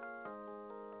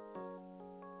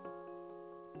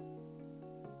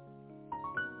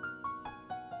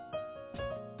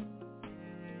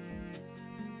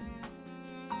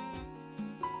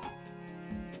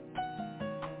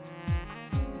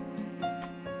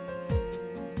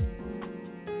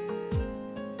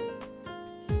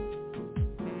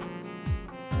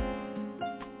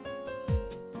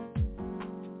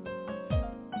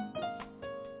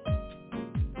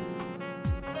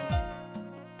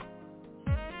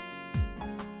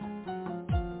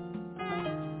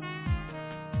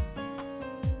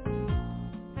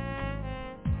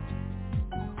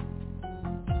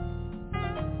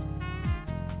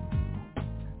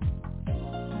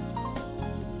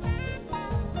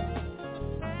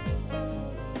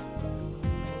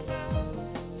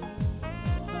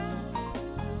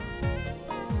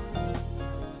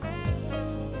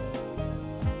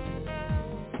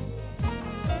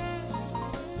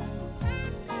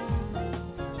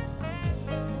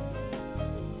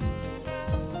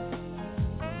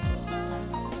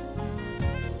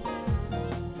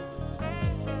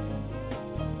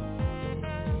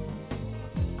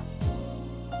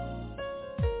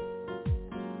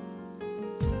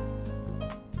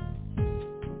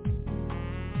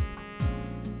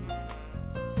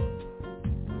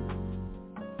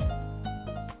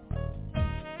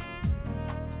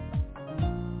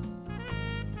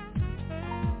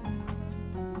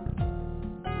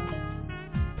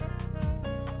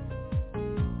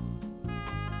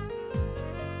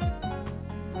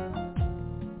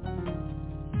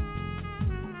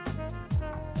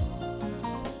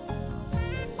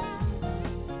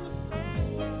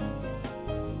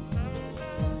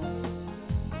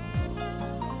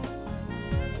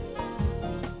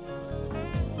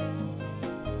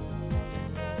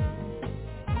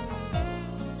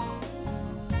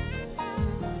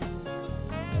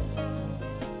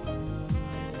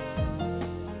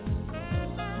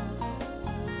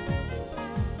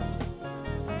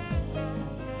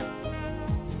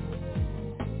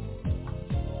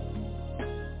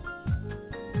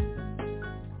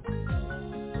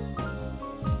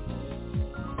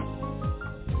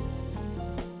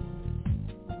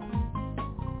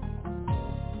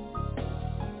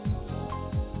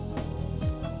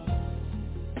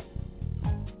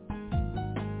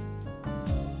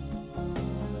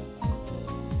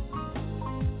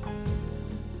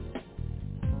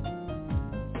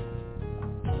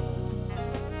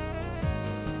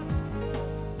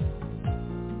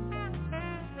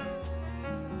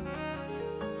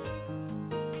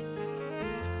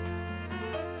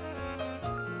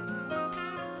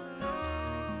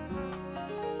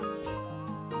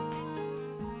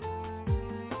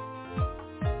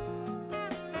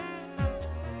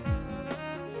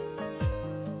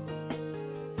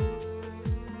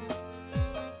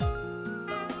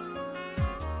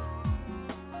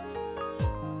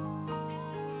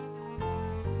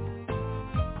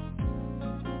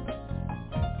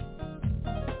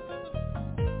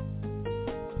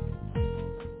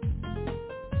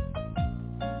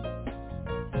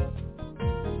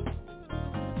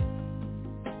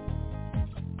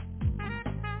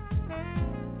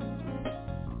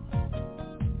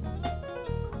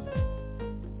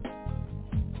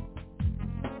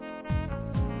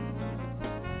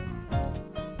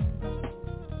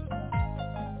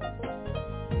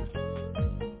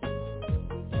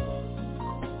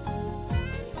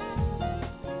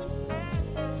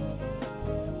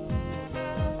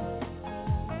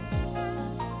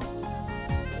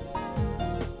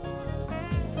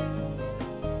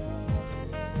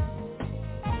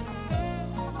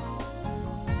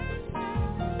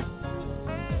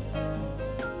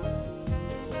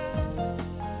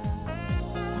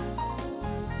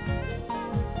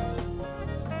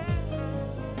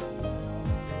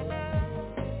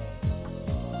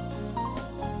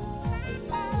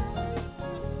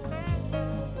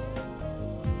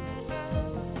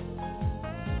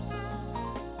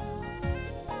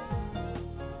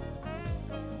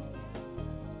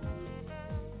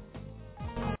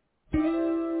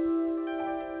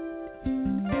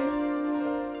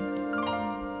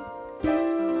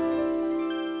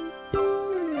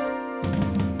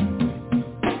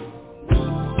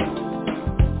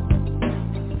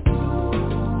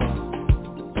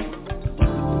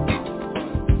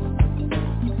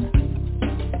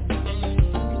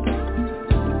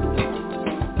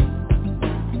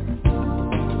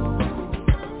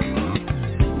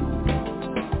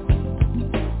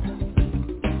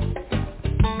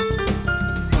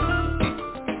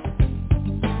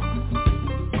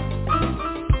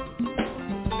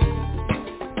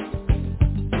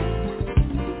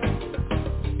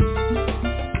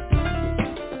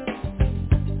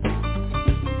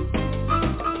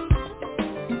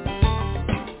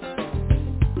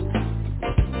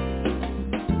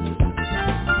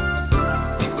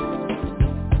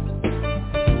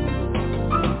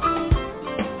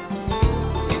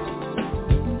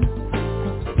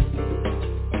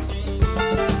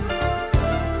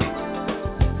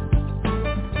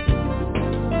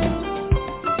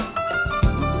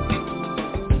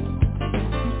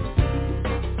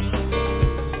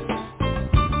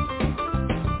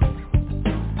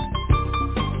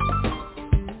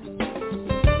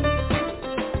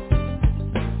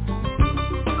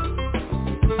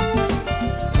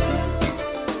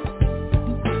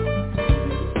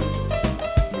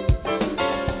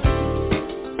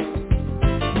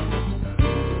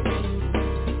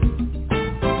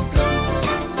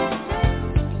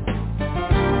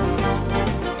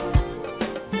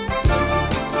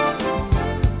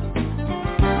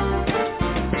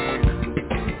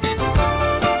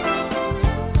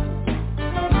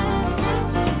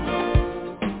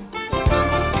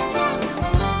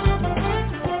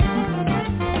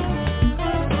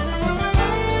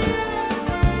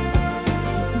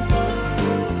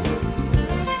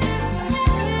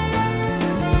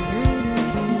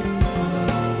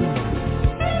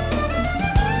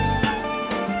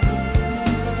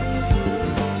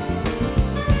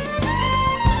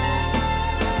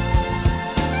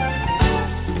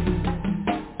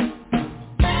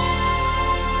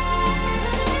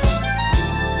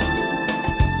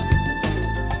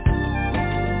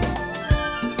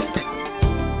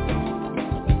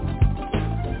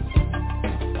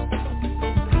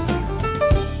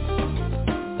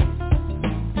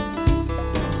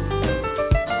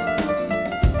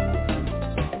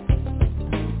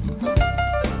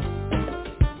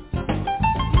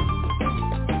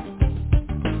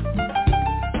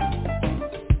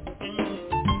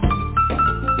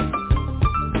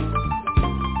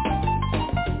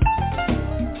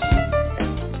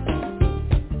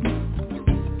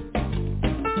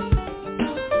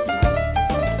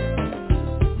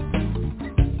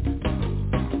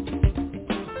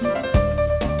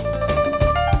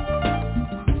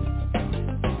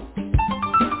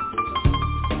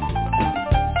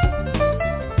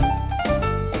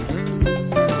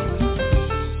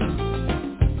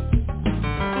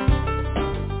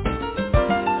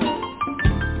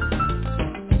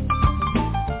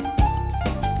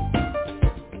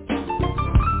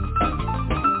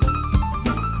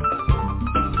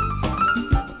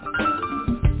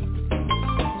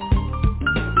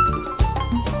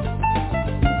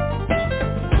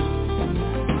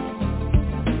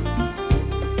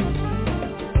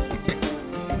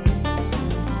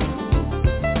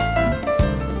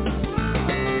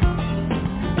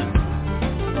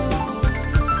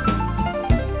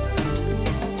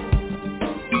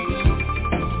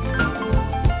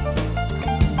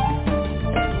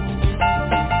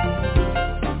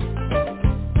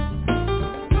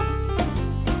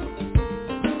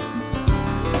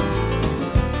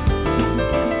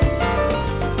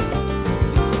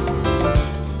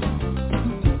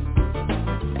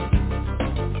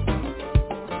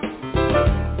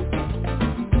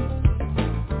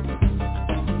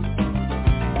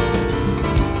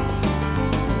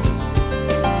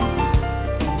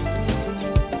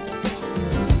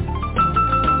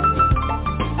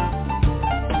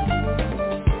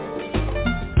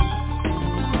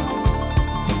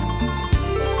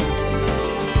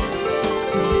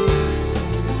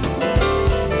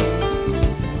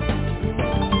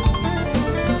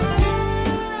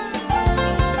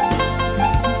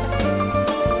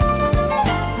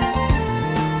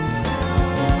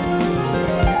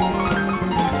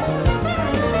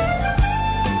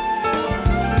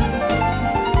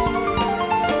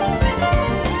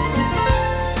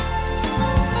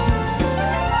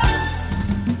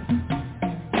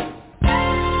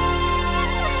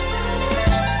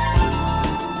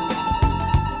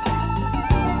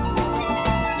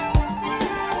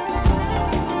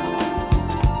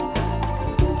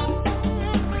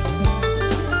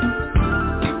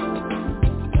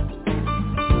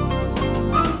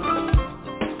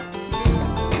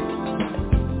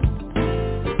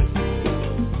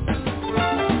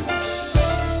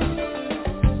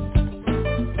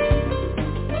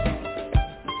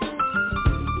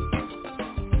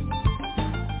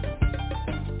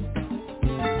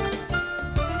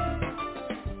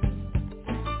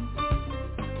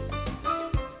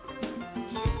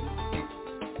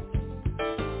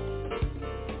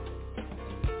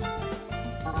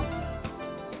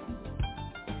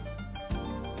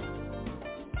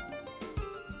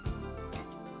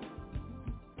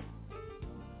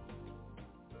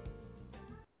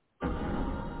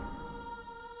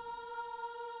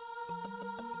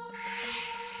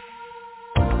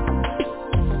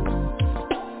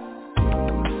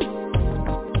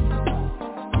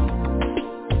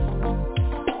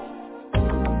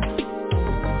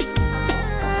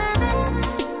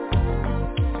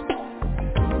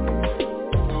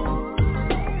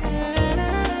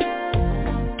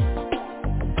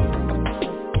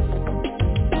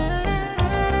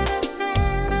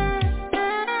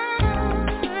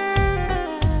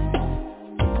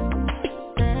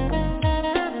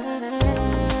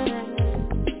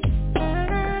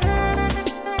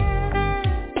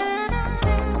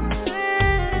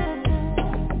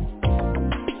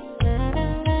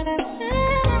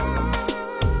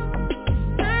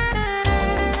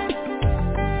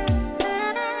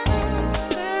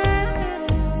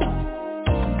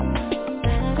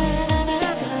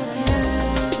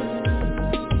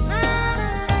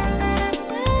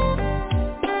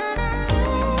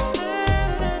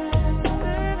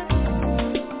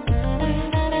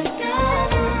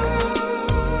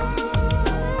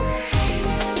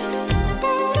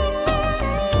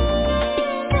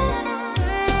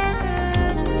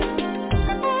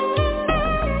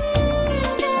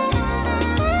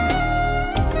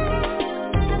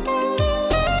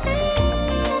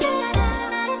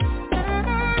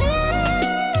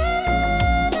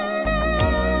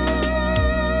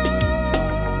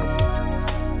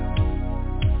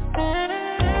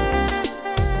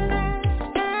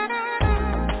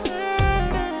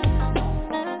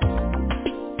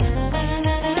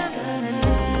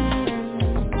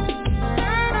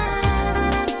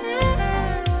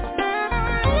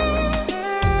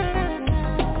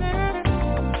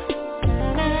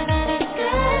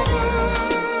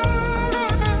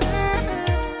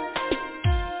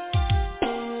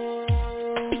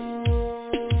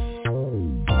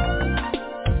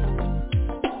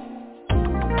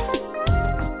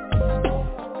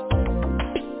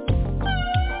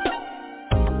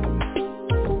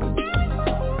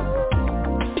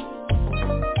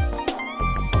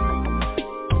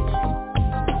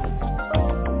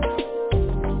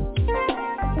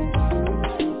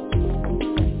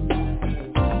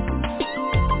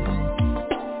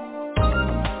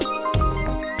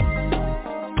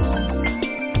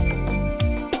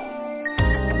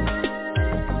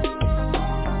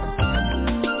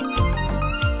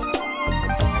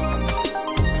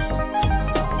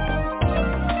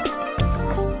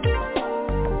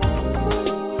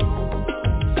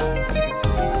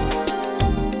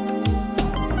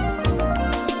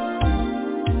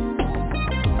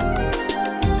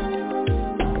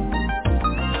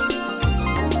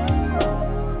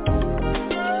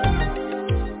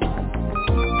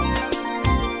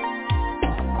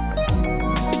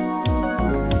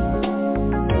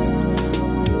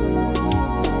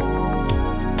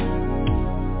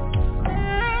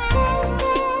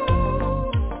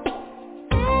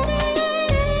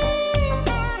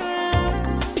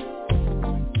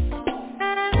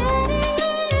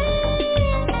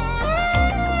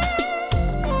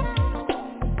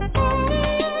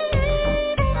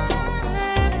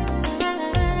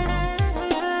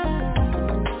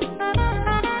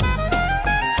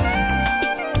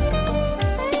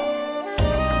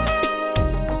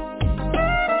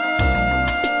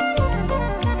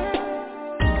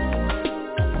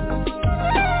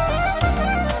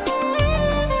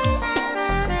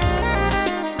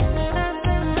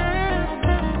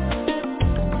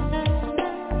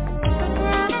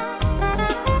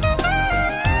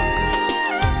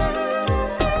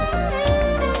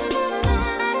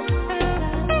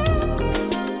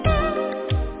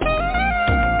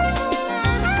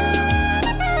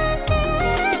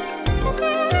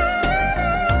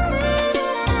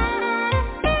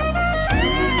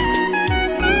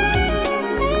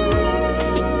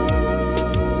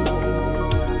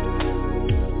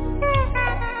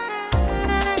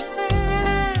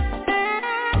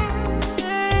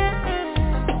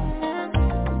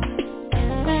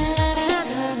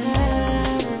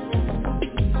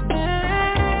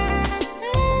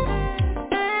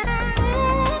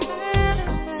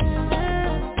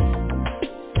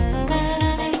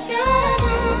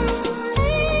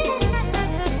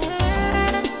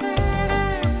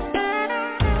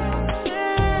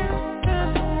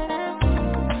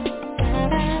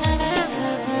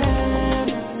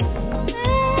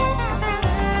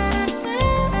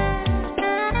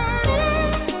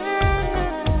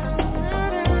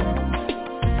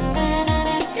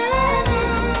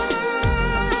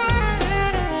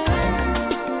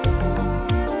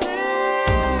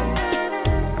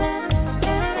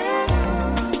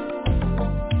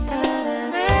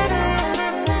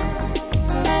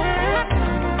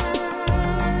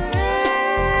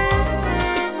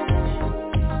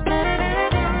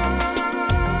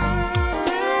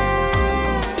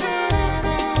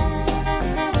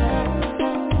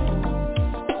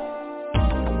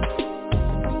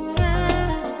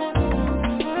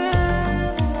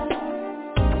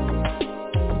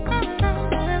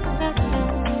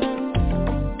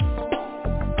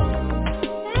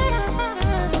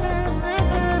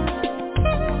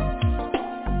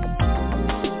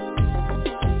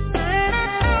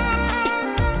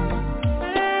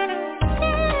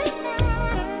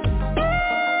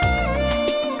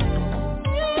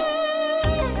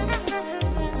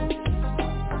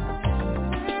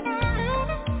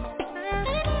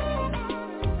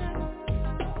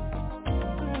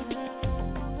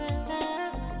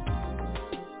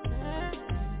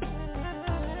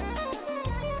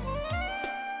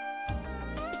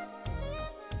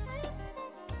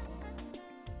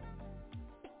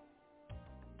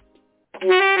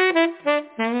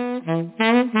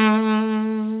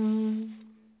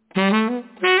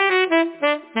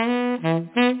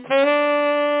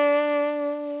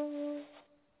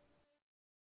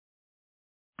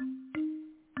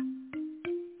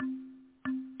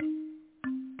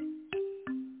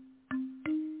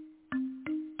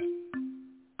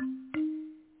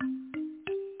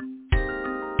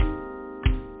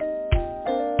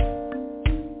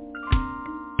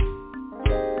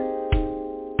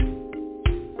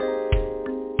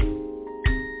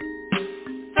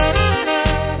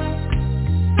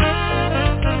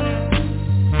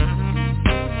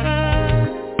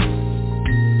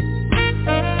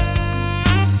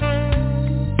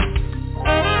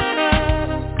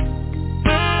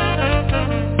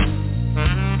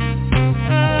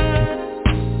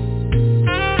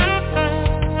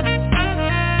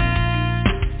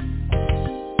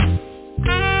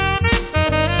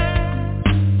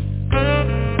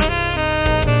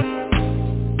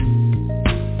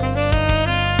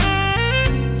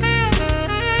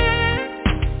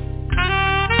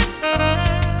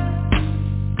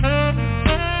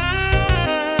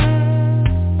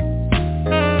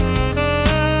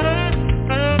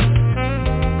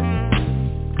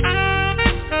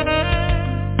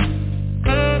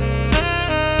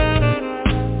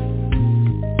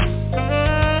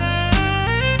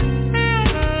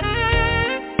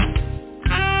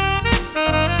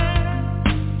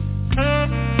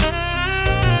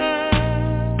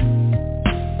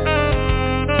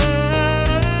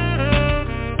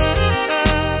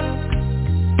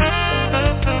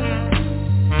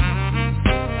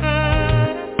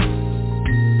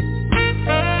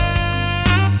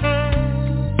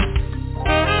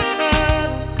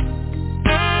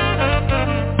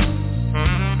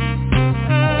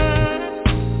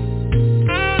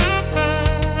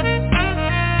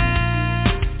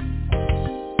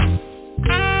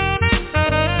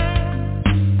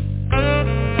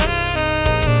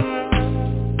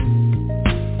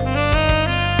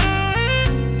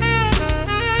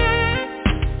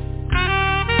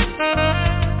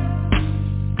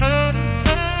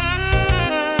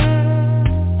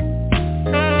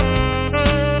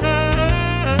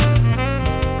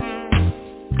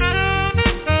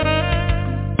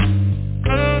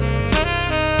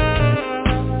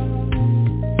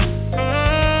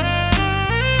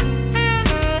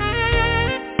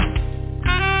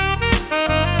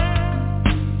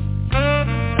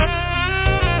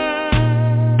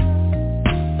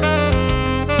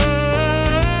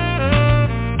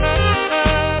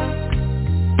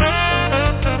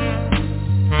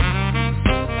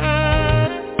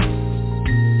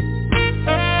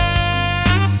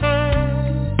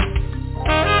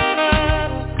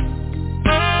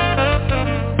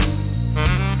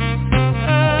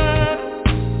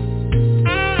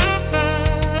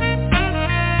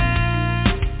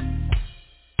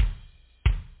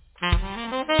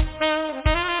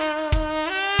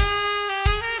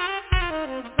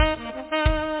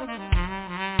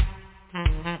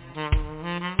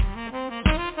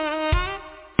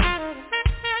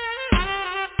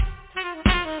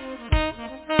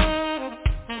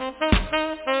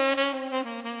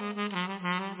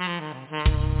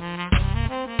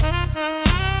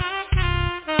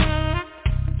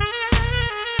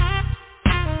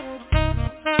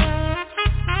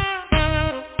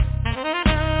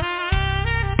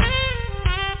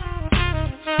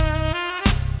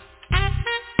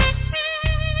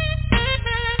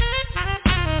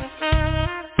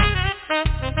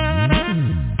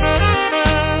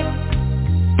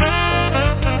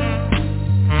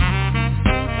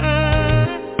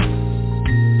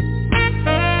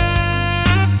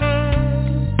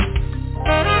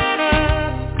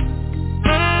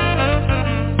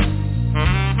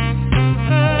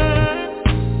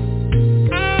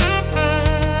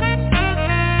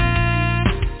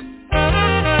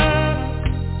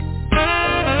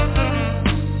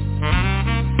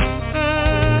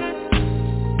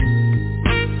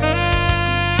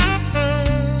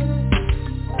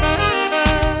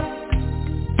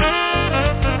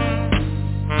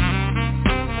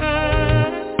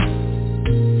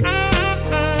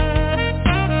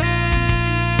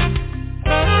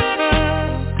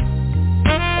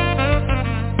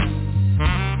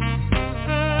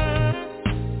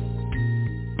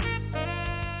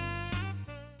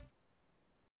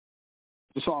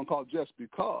 The song called Just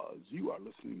Because. You are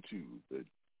listening to the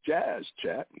Jazz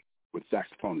Chat with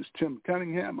saxophonist Tim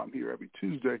Cunningham. I'm here every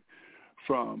Tuesday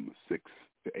from 6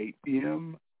 to 8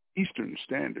 p.m. Eastern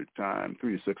Standard Time,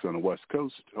 3 to 6 on the West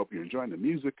Coast. Hope you're enjoying the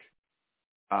music.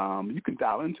 You can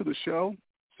dial into the show,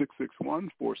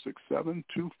 661-467-2407.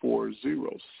 If you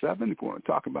want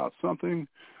to talk about something,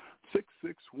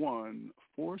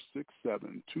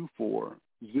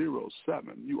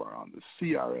 661-467-2407. You are on the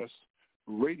CRS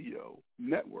Radio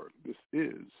Network. This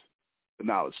is the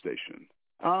Knowledge Station.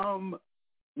 Want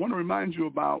to remind you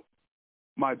about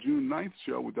my June 9th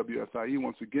show with WSIE.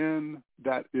 Once again,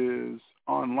 that is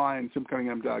online,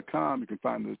 timcunningham.com. You can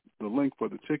find the link for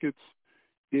the tickets.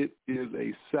 It is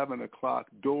a 7 o'clock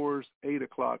doors, 8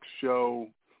 o'clock show.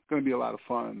 Going to be a lot of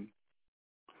fun.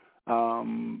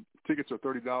 Tickets are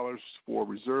 $30 for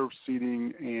reserved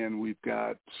seating, and we've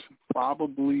got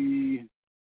probably,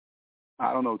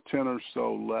 10 or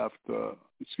so left, 10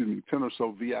 or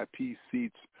so VIP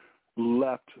seats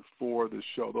left for the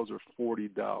show. Those are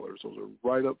 $40. Those are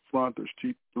right up front. There's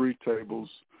 3 tables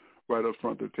right up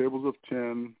front. They're tables of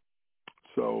 10.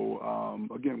 So,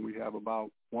 again, we have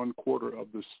about over a quarter of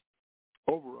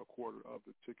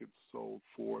the tickets sold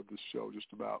for the show,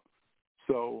 just about.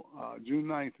 So, June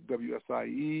 9th,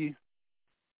 WSIE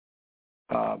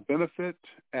benefit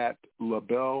at La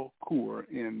Belle Cour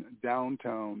in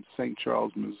downtown St.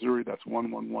 Charles, Missouri. That's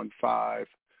 1115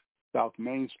 South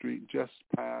Main Street, just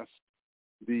past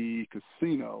the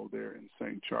casino there in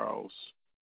St. Charles.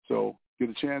 So get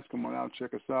a chance, come on out,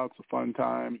 check us out. It's a fun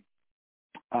time.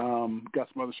 Got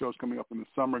some other shows coming up in the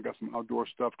summer. Got some outdoor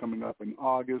stuff coming up in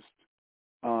August.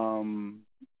 Going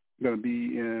to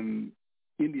be in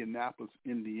north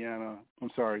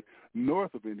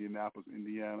of Indianapolis,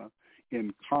 Indiana,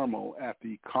 in Carmel at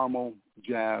the Carmel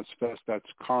Jazz Fest. That's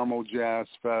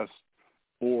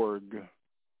carmeljazzfest.org.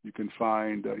 You can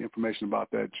find information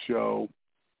about that show,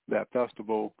 that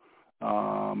festival.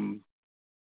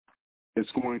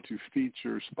 It's going to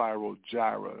feature Spiral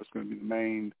Gyra. It's going to be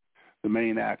the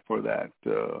main act for that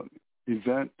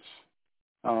event.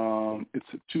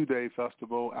 It's a 2-day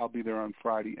festival. I'll be there on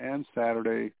Friday and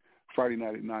Saturday. Friday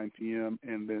night at 9 p.m.,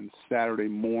 and then Saturday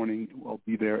morning I'll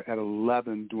be there at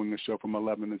 11, doing a show from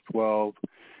 11 to 12.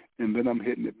 And then I'm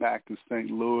hitting it back to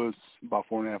St. Louis, about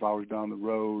 4.5 hours down the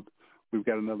road. We've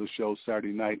got another show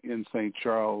Saturday night in St.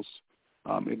 Charles.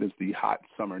 It is the Hot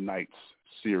Summer Nights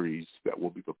series that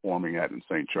we'll be performing at in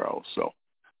St. Charles. So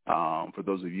for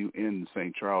those of you in the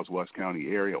St. Charles, West County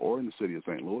area, or in the city of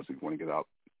St. Louis, if you want to get out,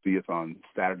 see us on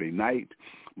Saturday night.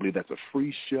 I believe that's a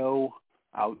free show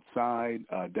outside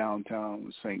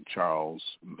downtown St. Charles,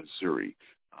 Missouri.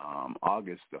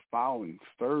 August, the following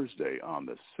Thursday, on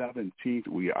the 17th,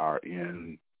 we are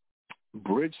in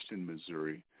Bridgeton,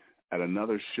 Missouri, at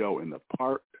another show in the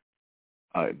park,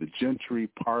 the Gentry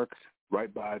Park,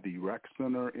 right by the Rec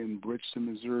Center in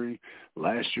Bridgeton, Missouri.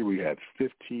 Last year, we had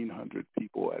 1,500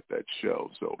 people at that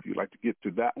show. So if you'd like to get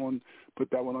to that one, put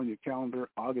that one on your calendar.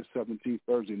 August 17th,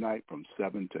 Thursday night from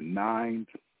 7 to 9.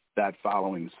 That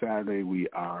following Saturday, we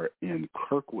are in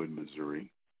Kirkwood,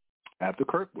 Missouri, at the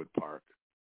Kirkwood Park.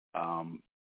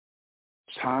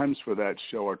 Times for that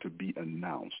show are to be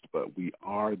announced, but we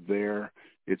are there.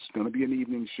 It's going to be an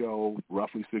evening show,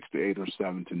 roughly 6 to 8 or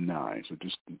 7 to 9. So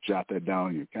just jot that down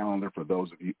on your calendar for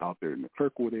those of you out there in the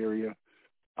Kirkwood area.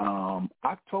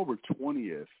 October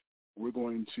 20th,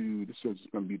 this is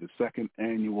going to be the second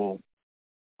annual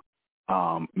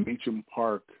Meacham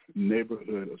Park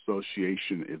Neighborhood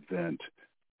Association event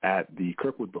at the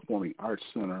Kirkwood Performing Arts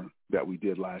Center that we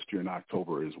did last year in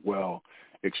October as well.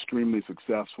 Extremely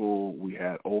successful. We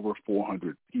had over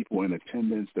 400 people in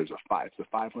attendance. It's a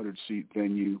 500-seat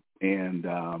venue, and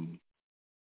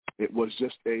it was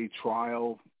just a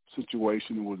trial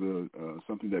situation. It was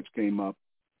something that came up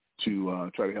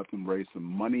to try to help them raise some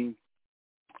money.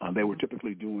 They were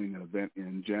typically doing an event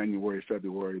in January,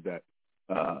 February that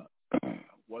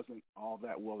wasn't all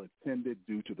that well attended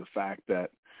due to the fact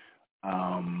that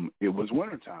it was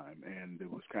wintertime, and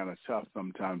it was kind of tough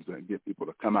sometimes to get people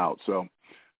to come out. So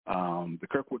the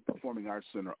Kirkwood Performing Arts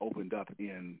Center opened up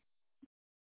in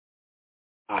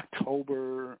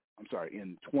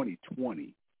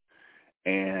 2020,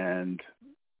 and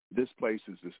this place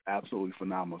is just absolutely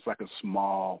phenomenal. It's like a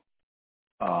small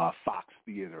Fox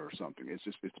Theater or something. It's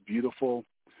beautiful.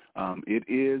 It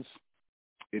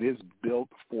is built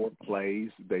for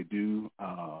plays. They do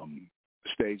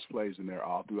stage plays in there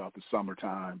all throughout the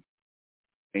summertime,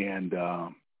 and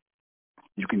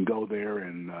you can go there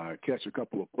and catch a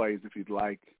couple of plays if you'd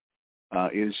like.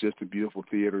 It's just a beautiful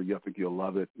theater. I think you'll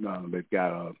love it. They've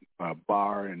got a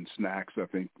bar and snacks, I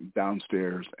think,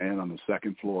 downstairs and on the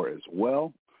second floor as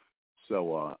well.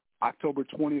 So October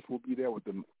 20th, we'll be there with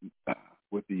the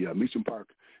Meacham Park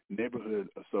Neighborhood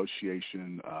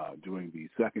Association doing the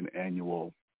second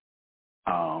annual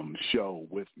show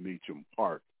with Meacham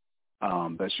Park.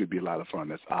 That should be a lot of fun.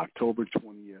 That's October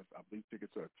 20th. I believe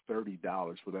tickets are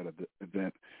 $30 for that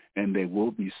event, and they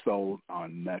will be sold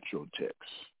on MetroTix.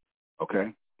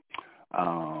 Okay?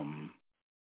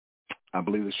 I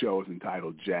believe the show is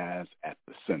entitled Jazz at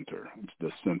the Center. It's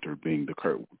the center being the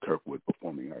Kirkwood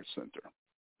Performing Arts Center.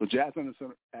 So Jazz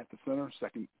at the Center,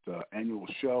 second annual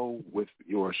show with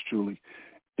yours truly,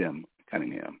 Tim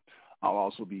Cunningham. I'll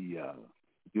also be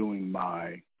doing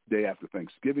my Day After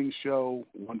Thanksgiving show.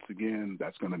 Once again,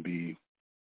 that's going to be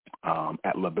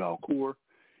at La Belle Cour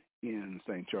in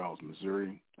St. Charles,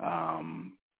 Missouri.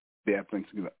 Day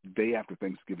After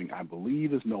Thanksgiving, I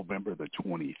believe, is November the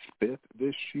 25th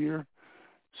this year.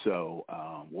 So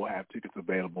we'll have tickets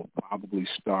available probably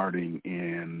starting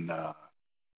in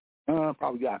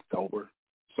probably October,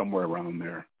 somewhere around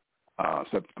there. Not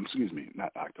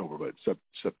October, but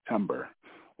September.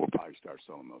 We'll probably start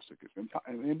selling those tickets.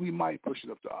 And we might push it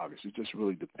up to August. It just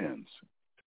really depends.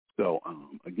 So,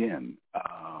 again,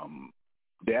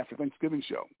 Day After Thanksgiving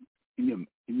show. Can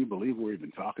you believe we're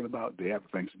even talking about Day After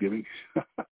Thanksgiving?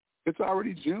 It's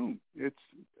already June. It's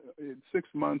 6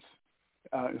 months.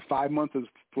 5 months has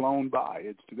flown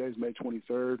by. Today's May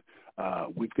 23rd.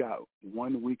 We've got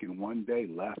 1 week and 1 day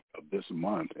left of this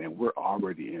month, and we're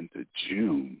already into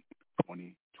June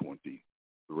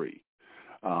 2023.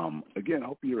 Again, I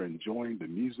hope you're enjoying the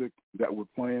music that we're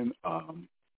playing.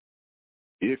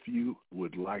 If you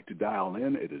would like to dial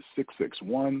in, it is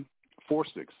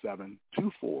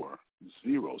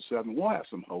 661-467-2407. We'll have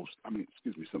some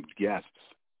some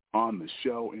guests on the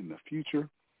show in the future.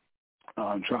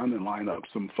 I'm trying to line up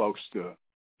some folks to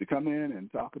come in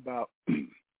and talk about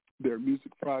their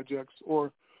music projects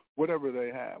or whatever they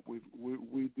have. We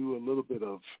do a little bit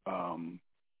of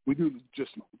we do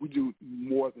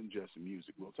more than just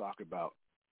music. We'll talk about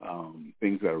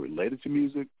things that are related to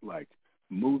music, like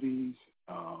movies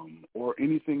or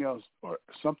anything else, or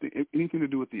anything to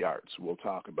do with the arts. We'll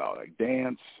talk about like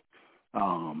dance,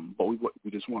 but we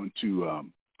just wanted to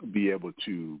be able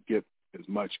to get as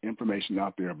much information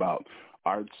out there about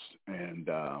arts and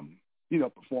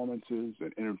performances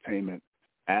and entertainment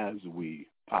as we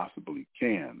possibly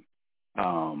can.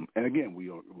 And again,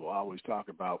 we'll always talk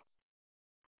about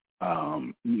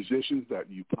musicians that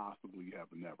you possibly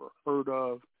have never heard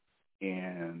of,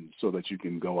 and so that you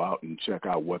can go out and check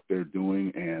out what they're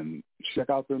doing and check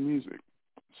out their music.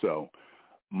 So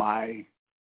my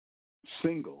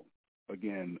single,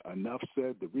 again, Enough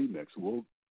Said, the remix, will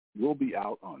be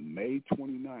out on May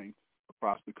 29th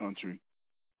across the country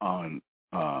on,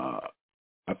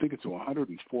 I think it's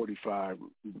 145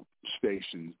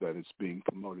 stations that it's being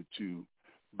promoted to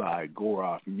by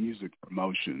Goroff Music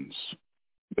Promotions.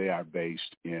 They are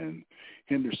based in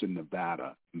Henderson,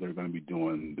 Nevada, and they're going to be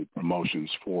doing the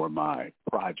promotions for my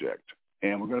project.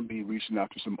 And we're going to be reaching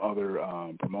out to some other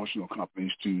promotional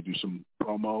companies to do some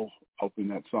promo, hoping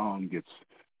that song gets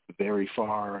very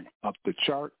far up the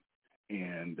chart.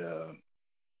 And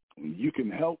you can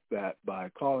help that by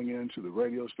calling in to the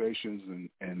radio stations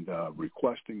and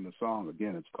requesting the song.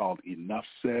 Again, it's called Enough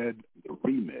Said, the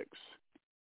remix.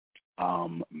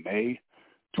 May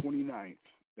 29th,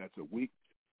 that's a week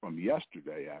from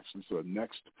yesterday, actually. So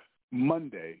next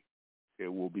Monday, it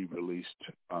will be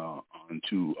released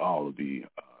onto all of the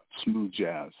smooth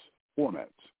jazz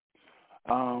formats.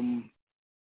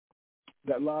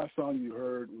 That last song you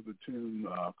heard was a tune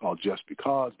called Just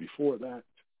Because. Before that,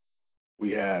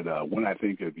 we had When I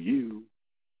Think of You.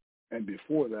 And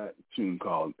before that, a tune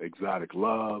called Exotic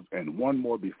Love. And one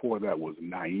more before that was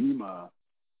Naima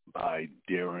by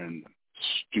Darren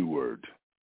Stewart.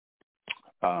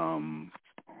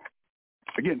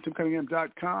 Again,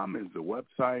 TimCunningham.com is the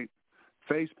website.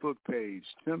 Facebook page,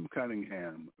 Tim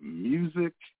Cunningham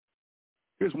Music.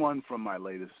 Here's one from my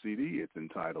latest CD. It's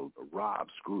entitled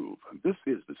Rob's Groove. This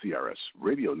is the CRS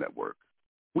Radio Network.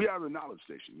 We are the Knowledge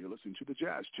Station. You're listening to the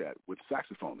Jazz Chat with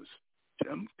saxophonist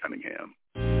Tim Cunningham.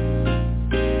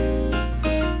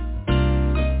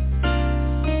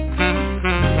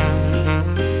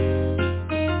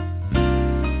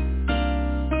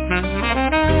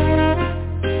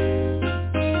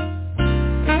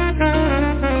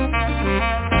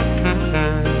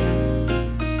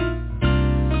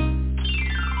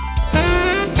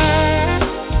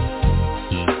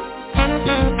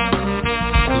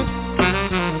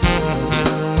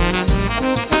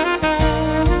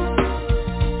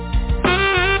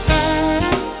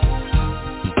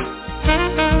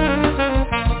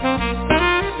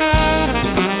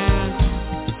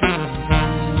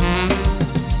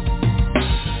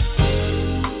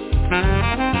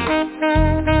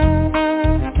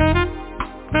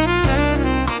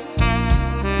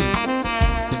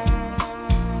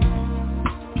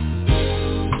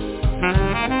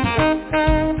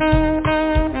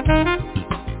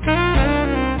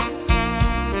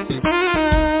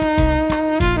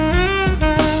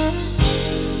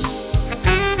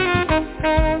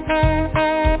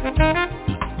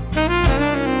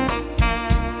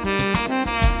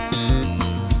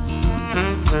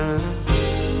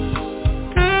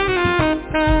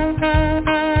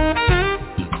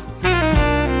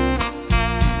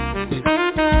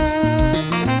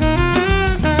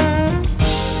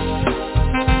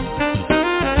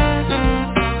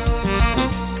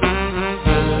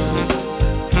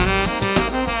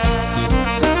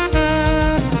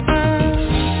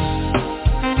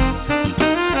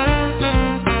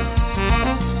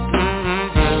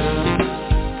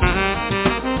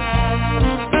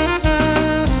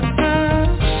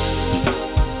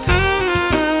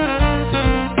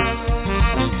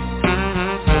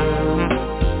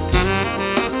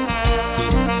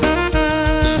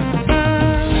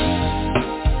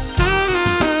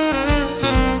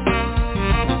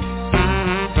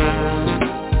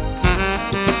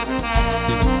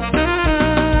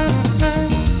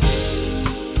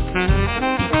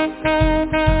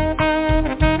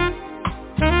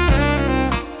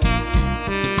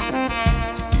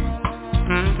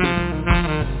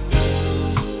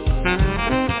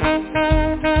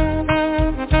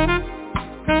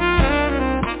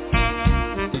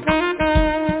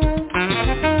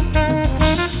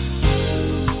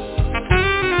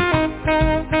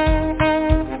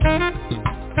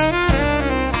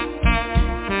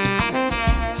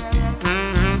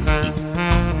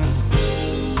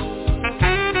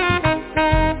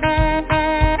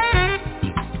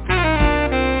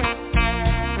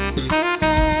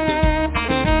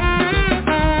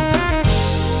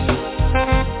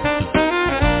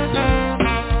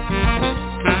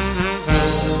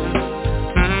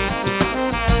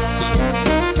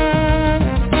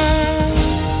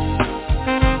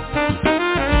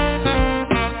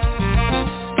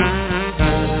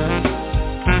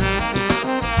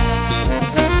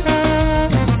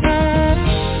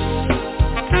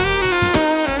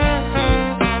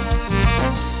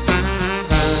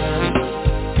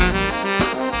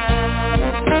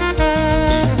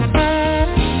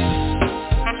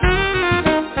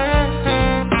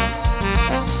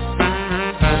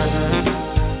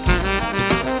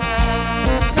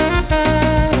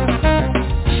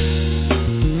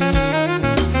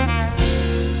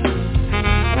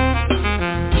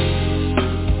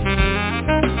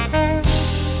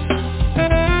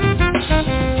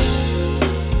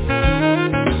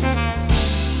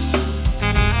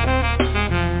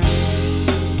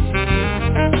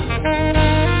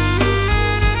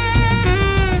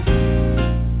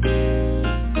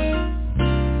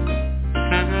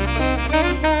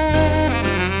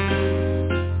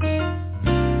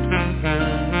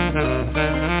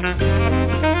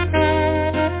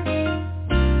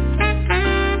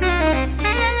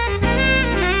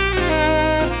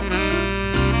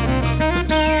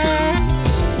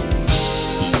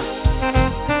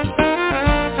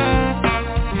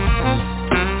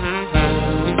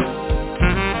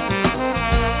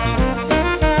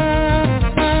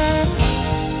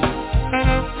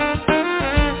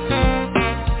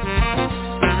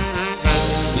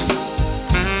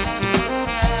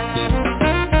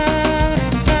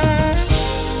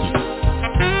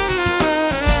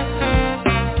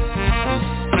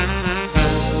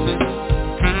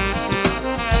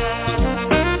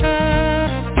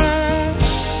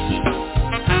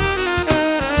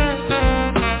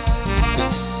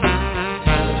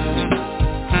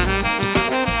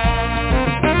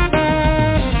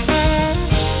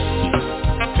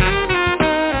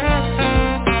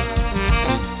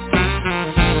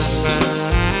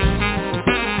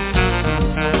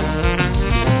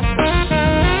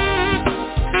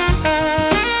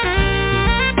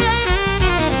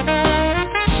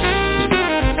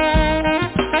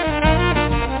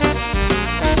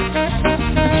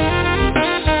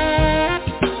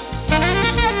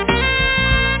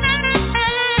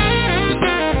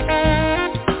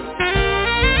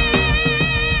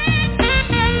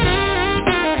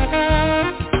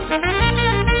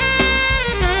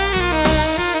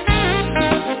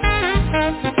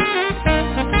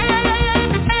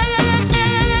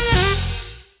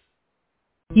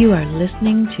 You are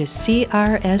listening to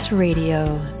CRS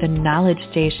Radio, the Knowledge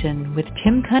Station with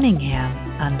Tim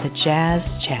Cunningham on the Jazz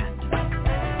Chat.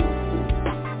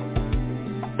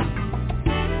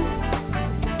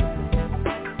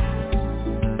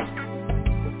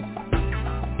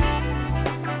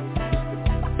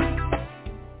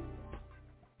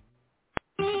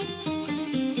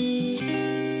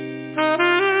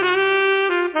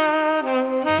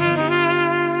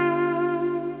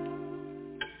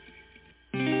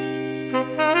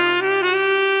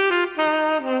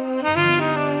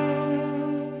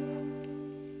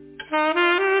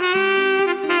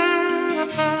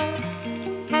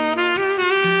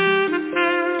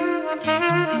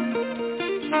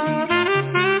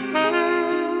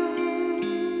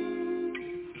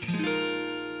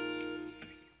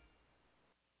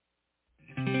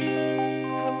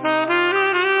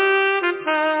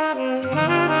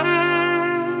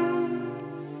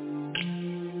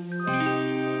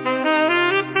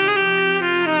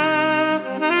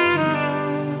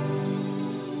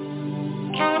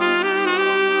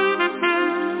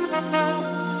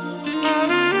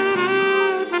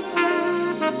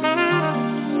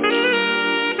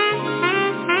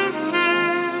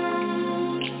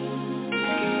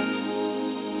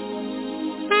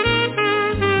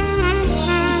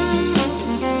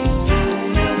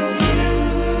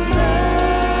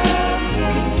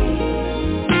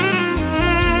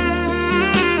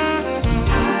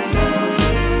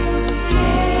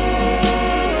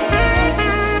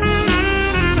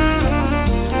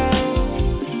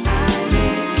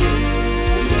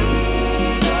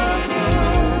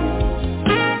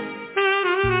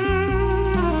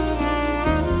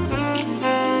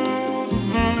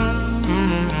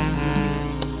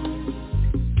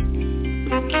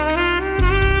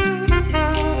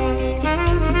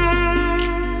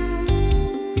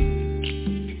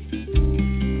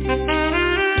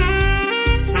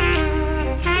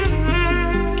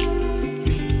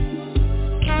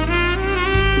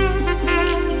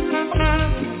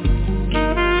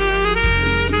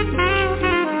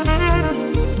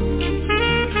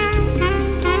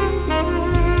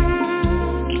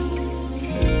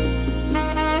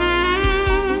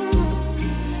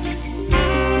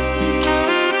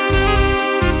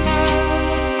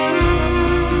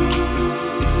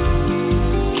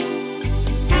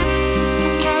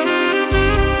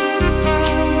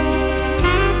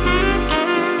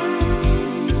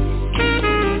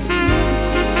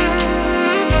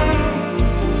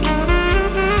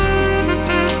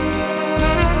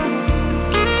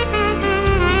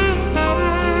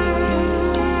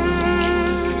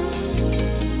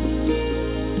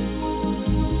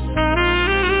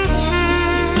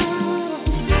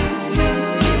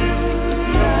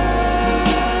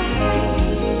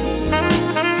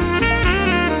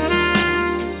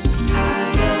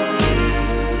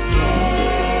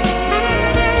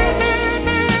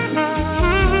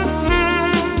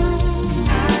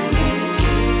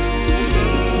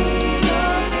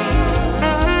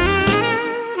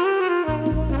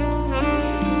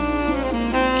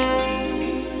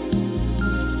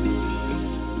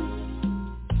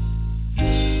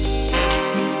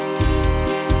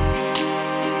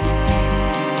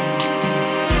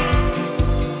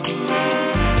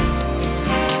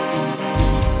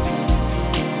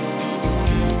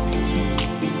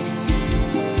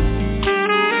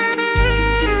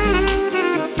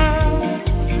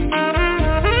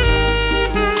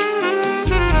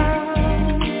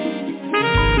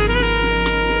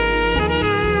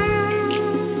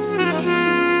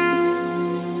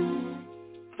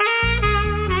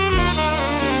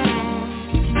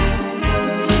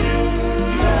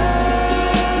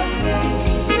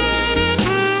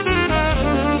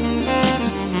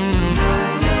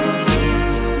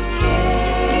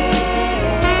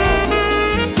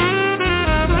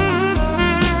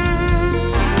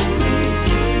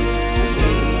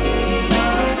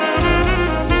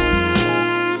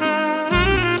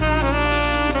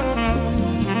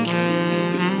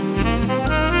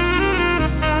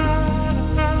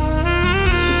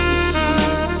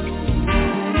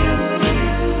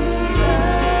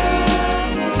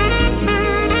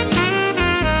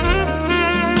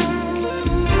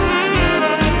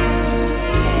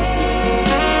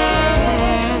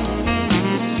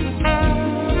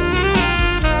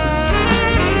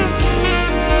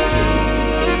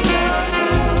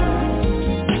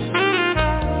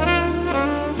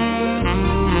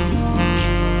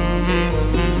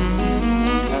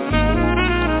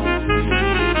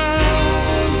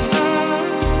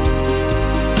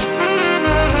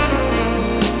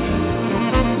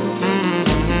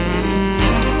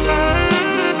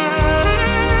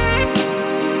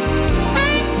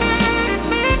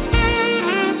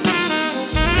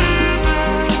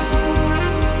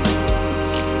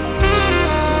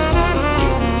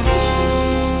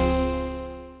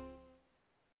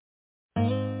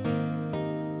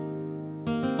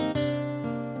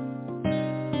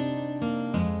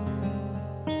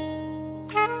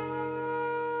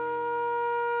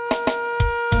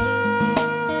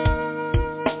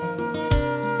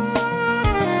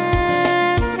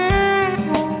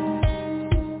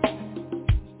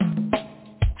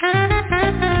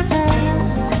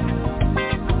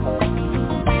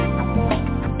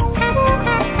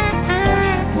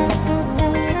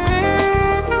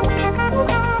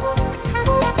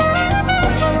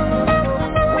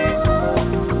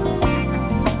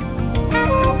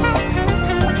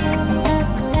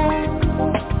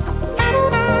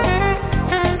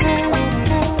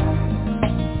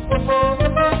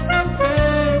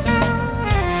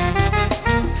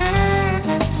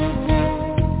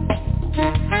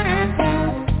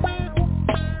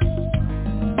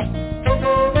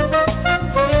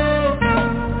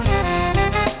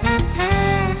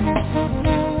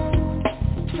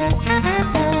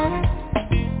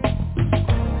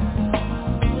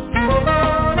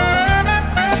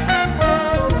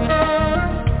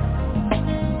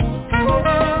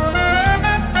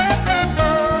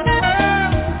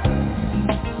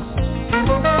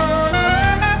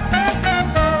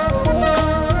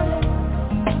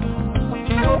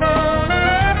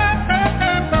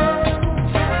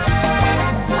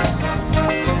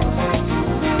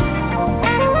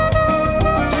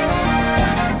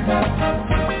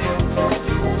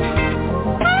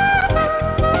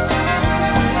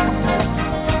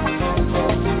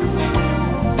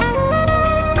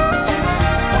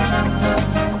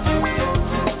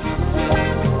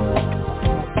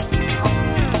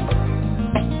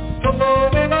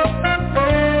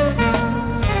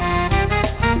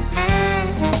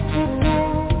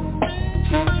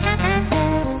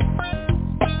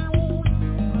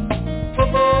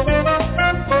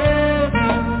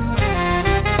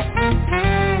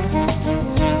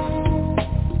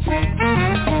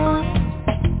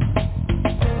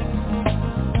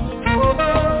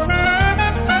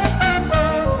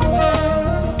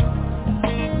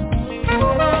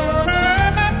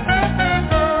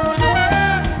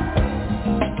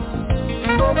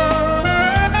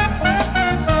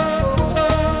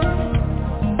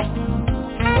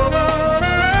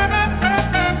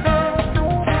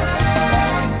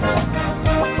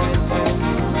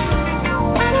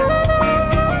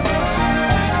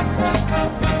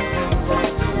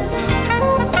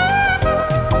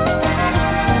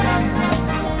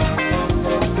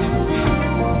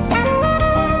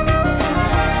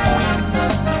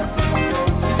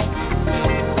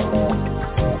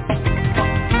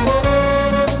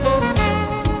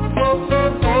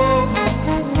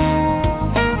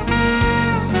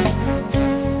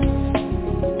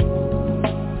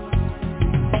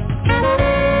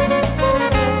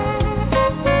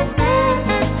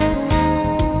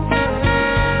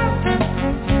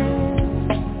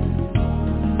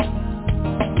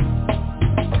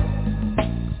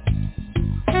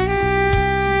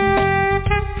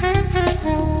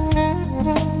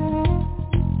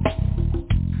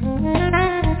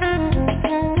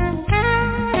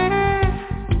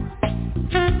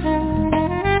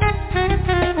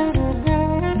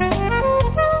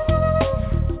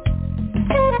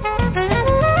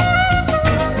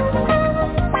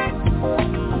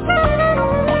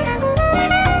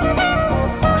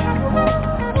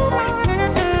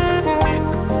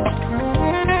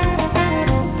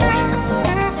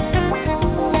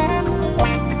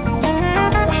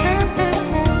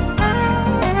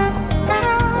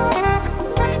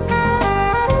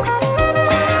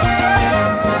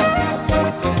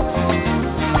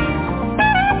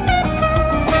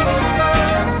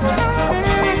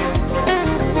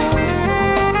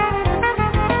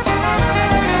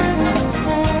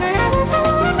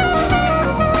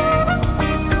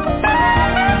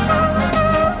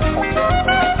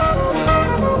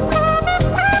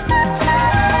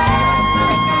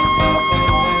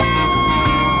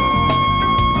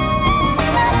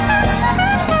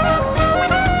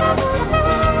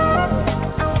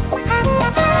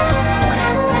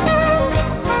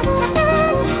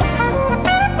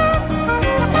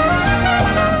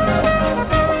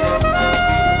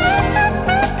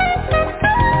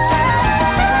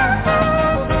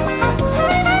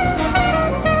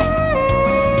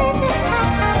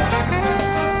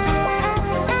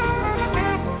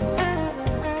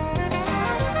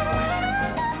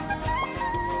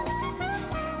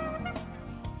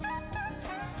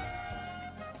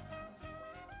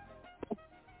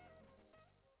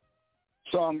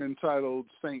 Song entitled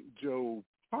St. Joe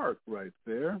Park right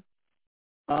there.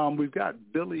 We've got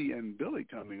Billy and Billy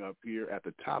coming up here at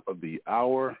the top of the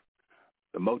hour,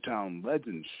 the Motown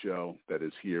Legends show that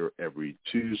is here every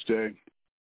Tuesday.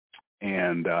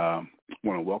 And I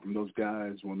want to welcome those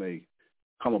guys when they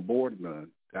come aboard. I'm going to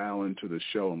dial into the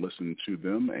show and listen to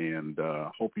them, and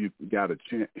hope you get a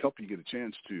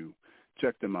chance to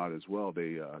check them out as well.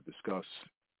 They discuss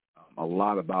a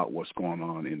lot about what's going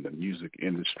on in the music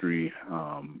industry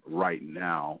right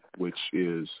now, which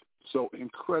is so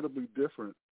incredibly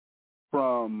different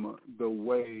from the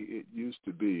way it used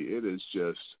to be. It is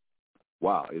just,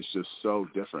 wow, it's just so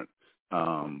different.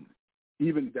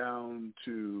 Even down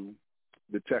to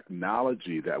the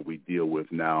technology that we deal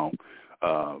with now.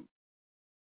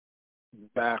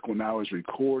 Back when I was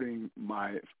recording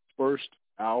my first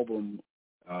album,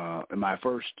 and my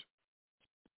first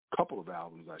couple of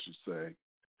albums, I should say,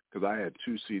 because I had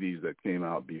 2 CDs that came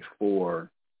out before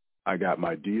I got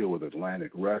my deal with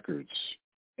Atlantic Records,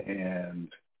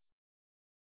 and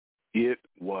it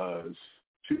was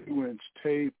 2-inch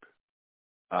tape,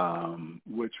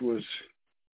 which was,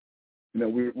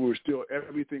 we were still,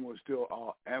 everything was still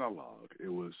all analog. It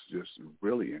was just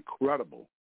really incredible.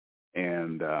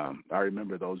 And I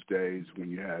remember those days when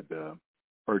you had to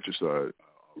purchase a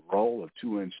roll of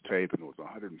 2-inch tape, and it was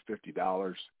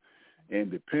 $150.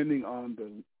 And depending on the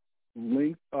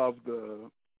length of the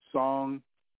song,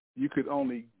 you could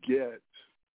only get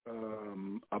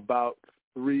about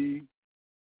 3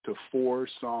 to 4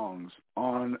 songs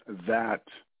on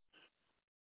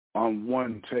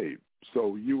one tape.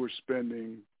 So you were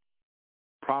spending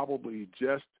probably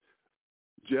just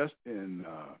in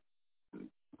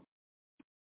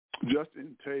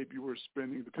tape, you were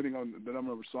spending, depending on the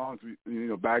number of songs,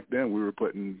 back then we were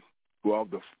putting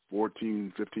 12 to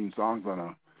 14, 15 songs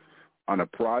on a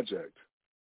project.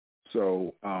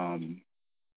 So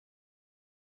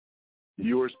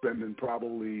you were spending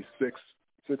probably $600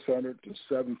 to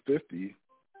 $750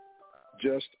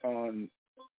 just on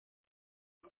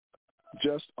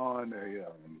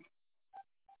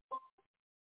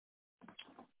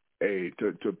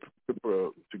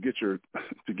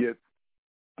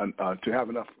to have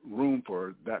enough room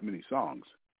for that many songs.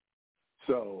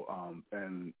 So,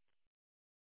 and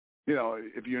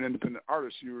if you're an independent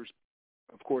artist, you're,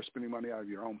 of course, spending money out of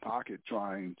your own pocket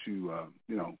trying to,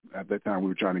 at that time we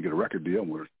were trying to get a record deal,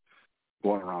 and we're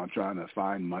going around trying to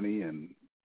find money, and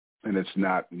it's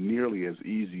not nearly as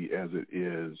easy as it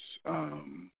is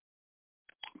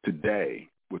today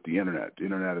with the Internet. The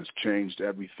Internet has changed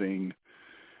everything.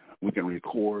 We can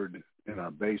record in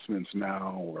our basements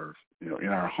now, or in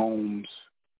our homes.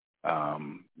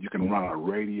 You can run a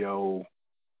radio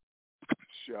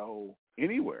show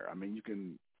anywhere. I mean, you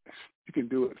can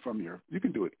do it you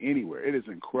can do it anywhere. It is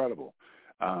incredible.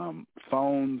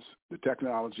 Phones, the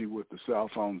technology with the cell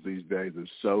phones these days is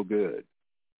so good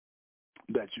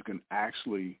that you can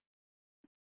actually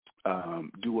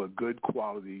do a good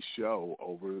quality show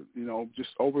over, just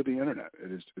over the Internet.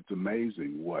 It's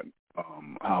amazing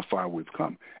how far we've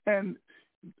come. And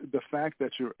the fact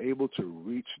that you're able to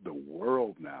reach the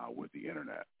world now with the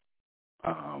Internet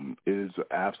is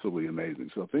absolutely amazing.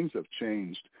 So things have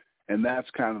changed, and that's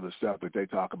kind of the stuff that they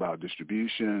talk about,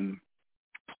 distribution.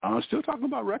 Still talking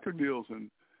about record deals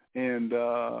and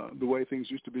the way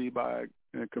things used to be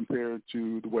compared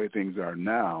to the way things are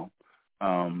now.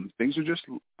 Things are just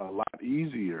a lot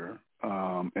easier,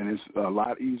 and it's a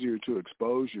lot easier to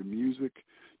expose your music,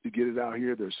 to get it out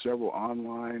here. There's several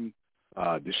online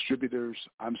distributors.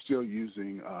 I'm still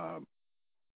using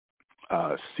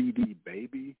CD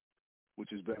Baby, which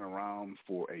has been around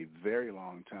for a very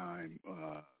long time.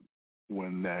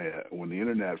 When the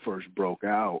Internet first broke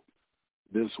out,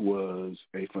 this was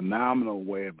a phenomenal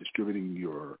way of distributing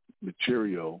your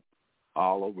material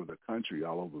all over the country,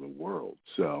 all over the world.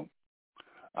 So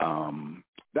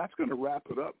that's going to wrap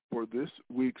it up for this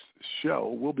week's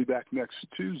show. We'll be back next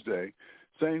Tuesday,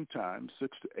 same time,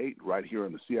 6 to 8, right here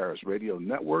on the CRS Radio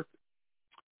Network.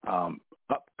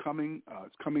 It's coming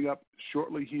up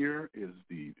shortly here is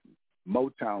the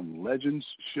Motown Legends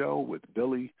show with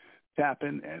Billy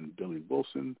Tappan and Billy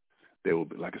Wilson. They will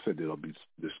be, like I said, they'll be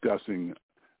discussing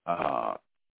a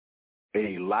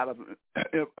lot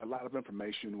of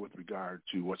information with regard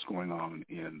to what's going on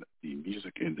in the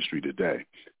music industry today.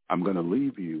 I'm going to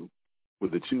leave you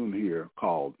with a tune here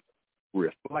called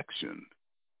Reflection,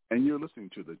 and you're listening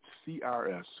to the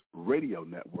CRS Radio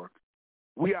Network.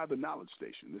 We are the Knowledge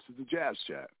Station. This is the Jazz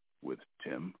Chat with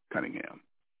Tim Cunningham.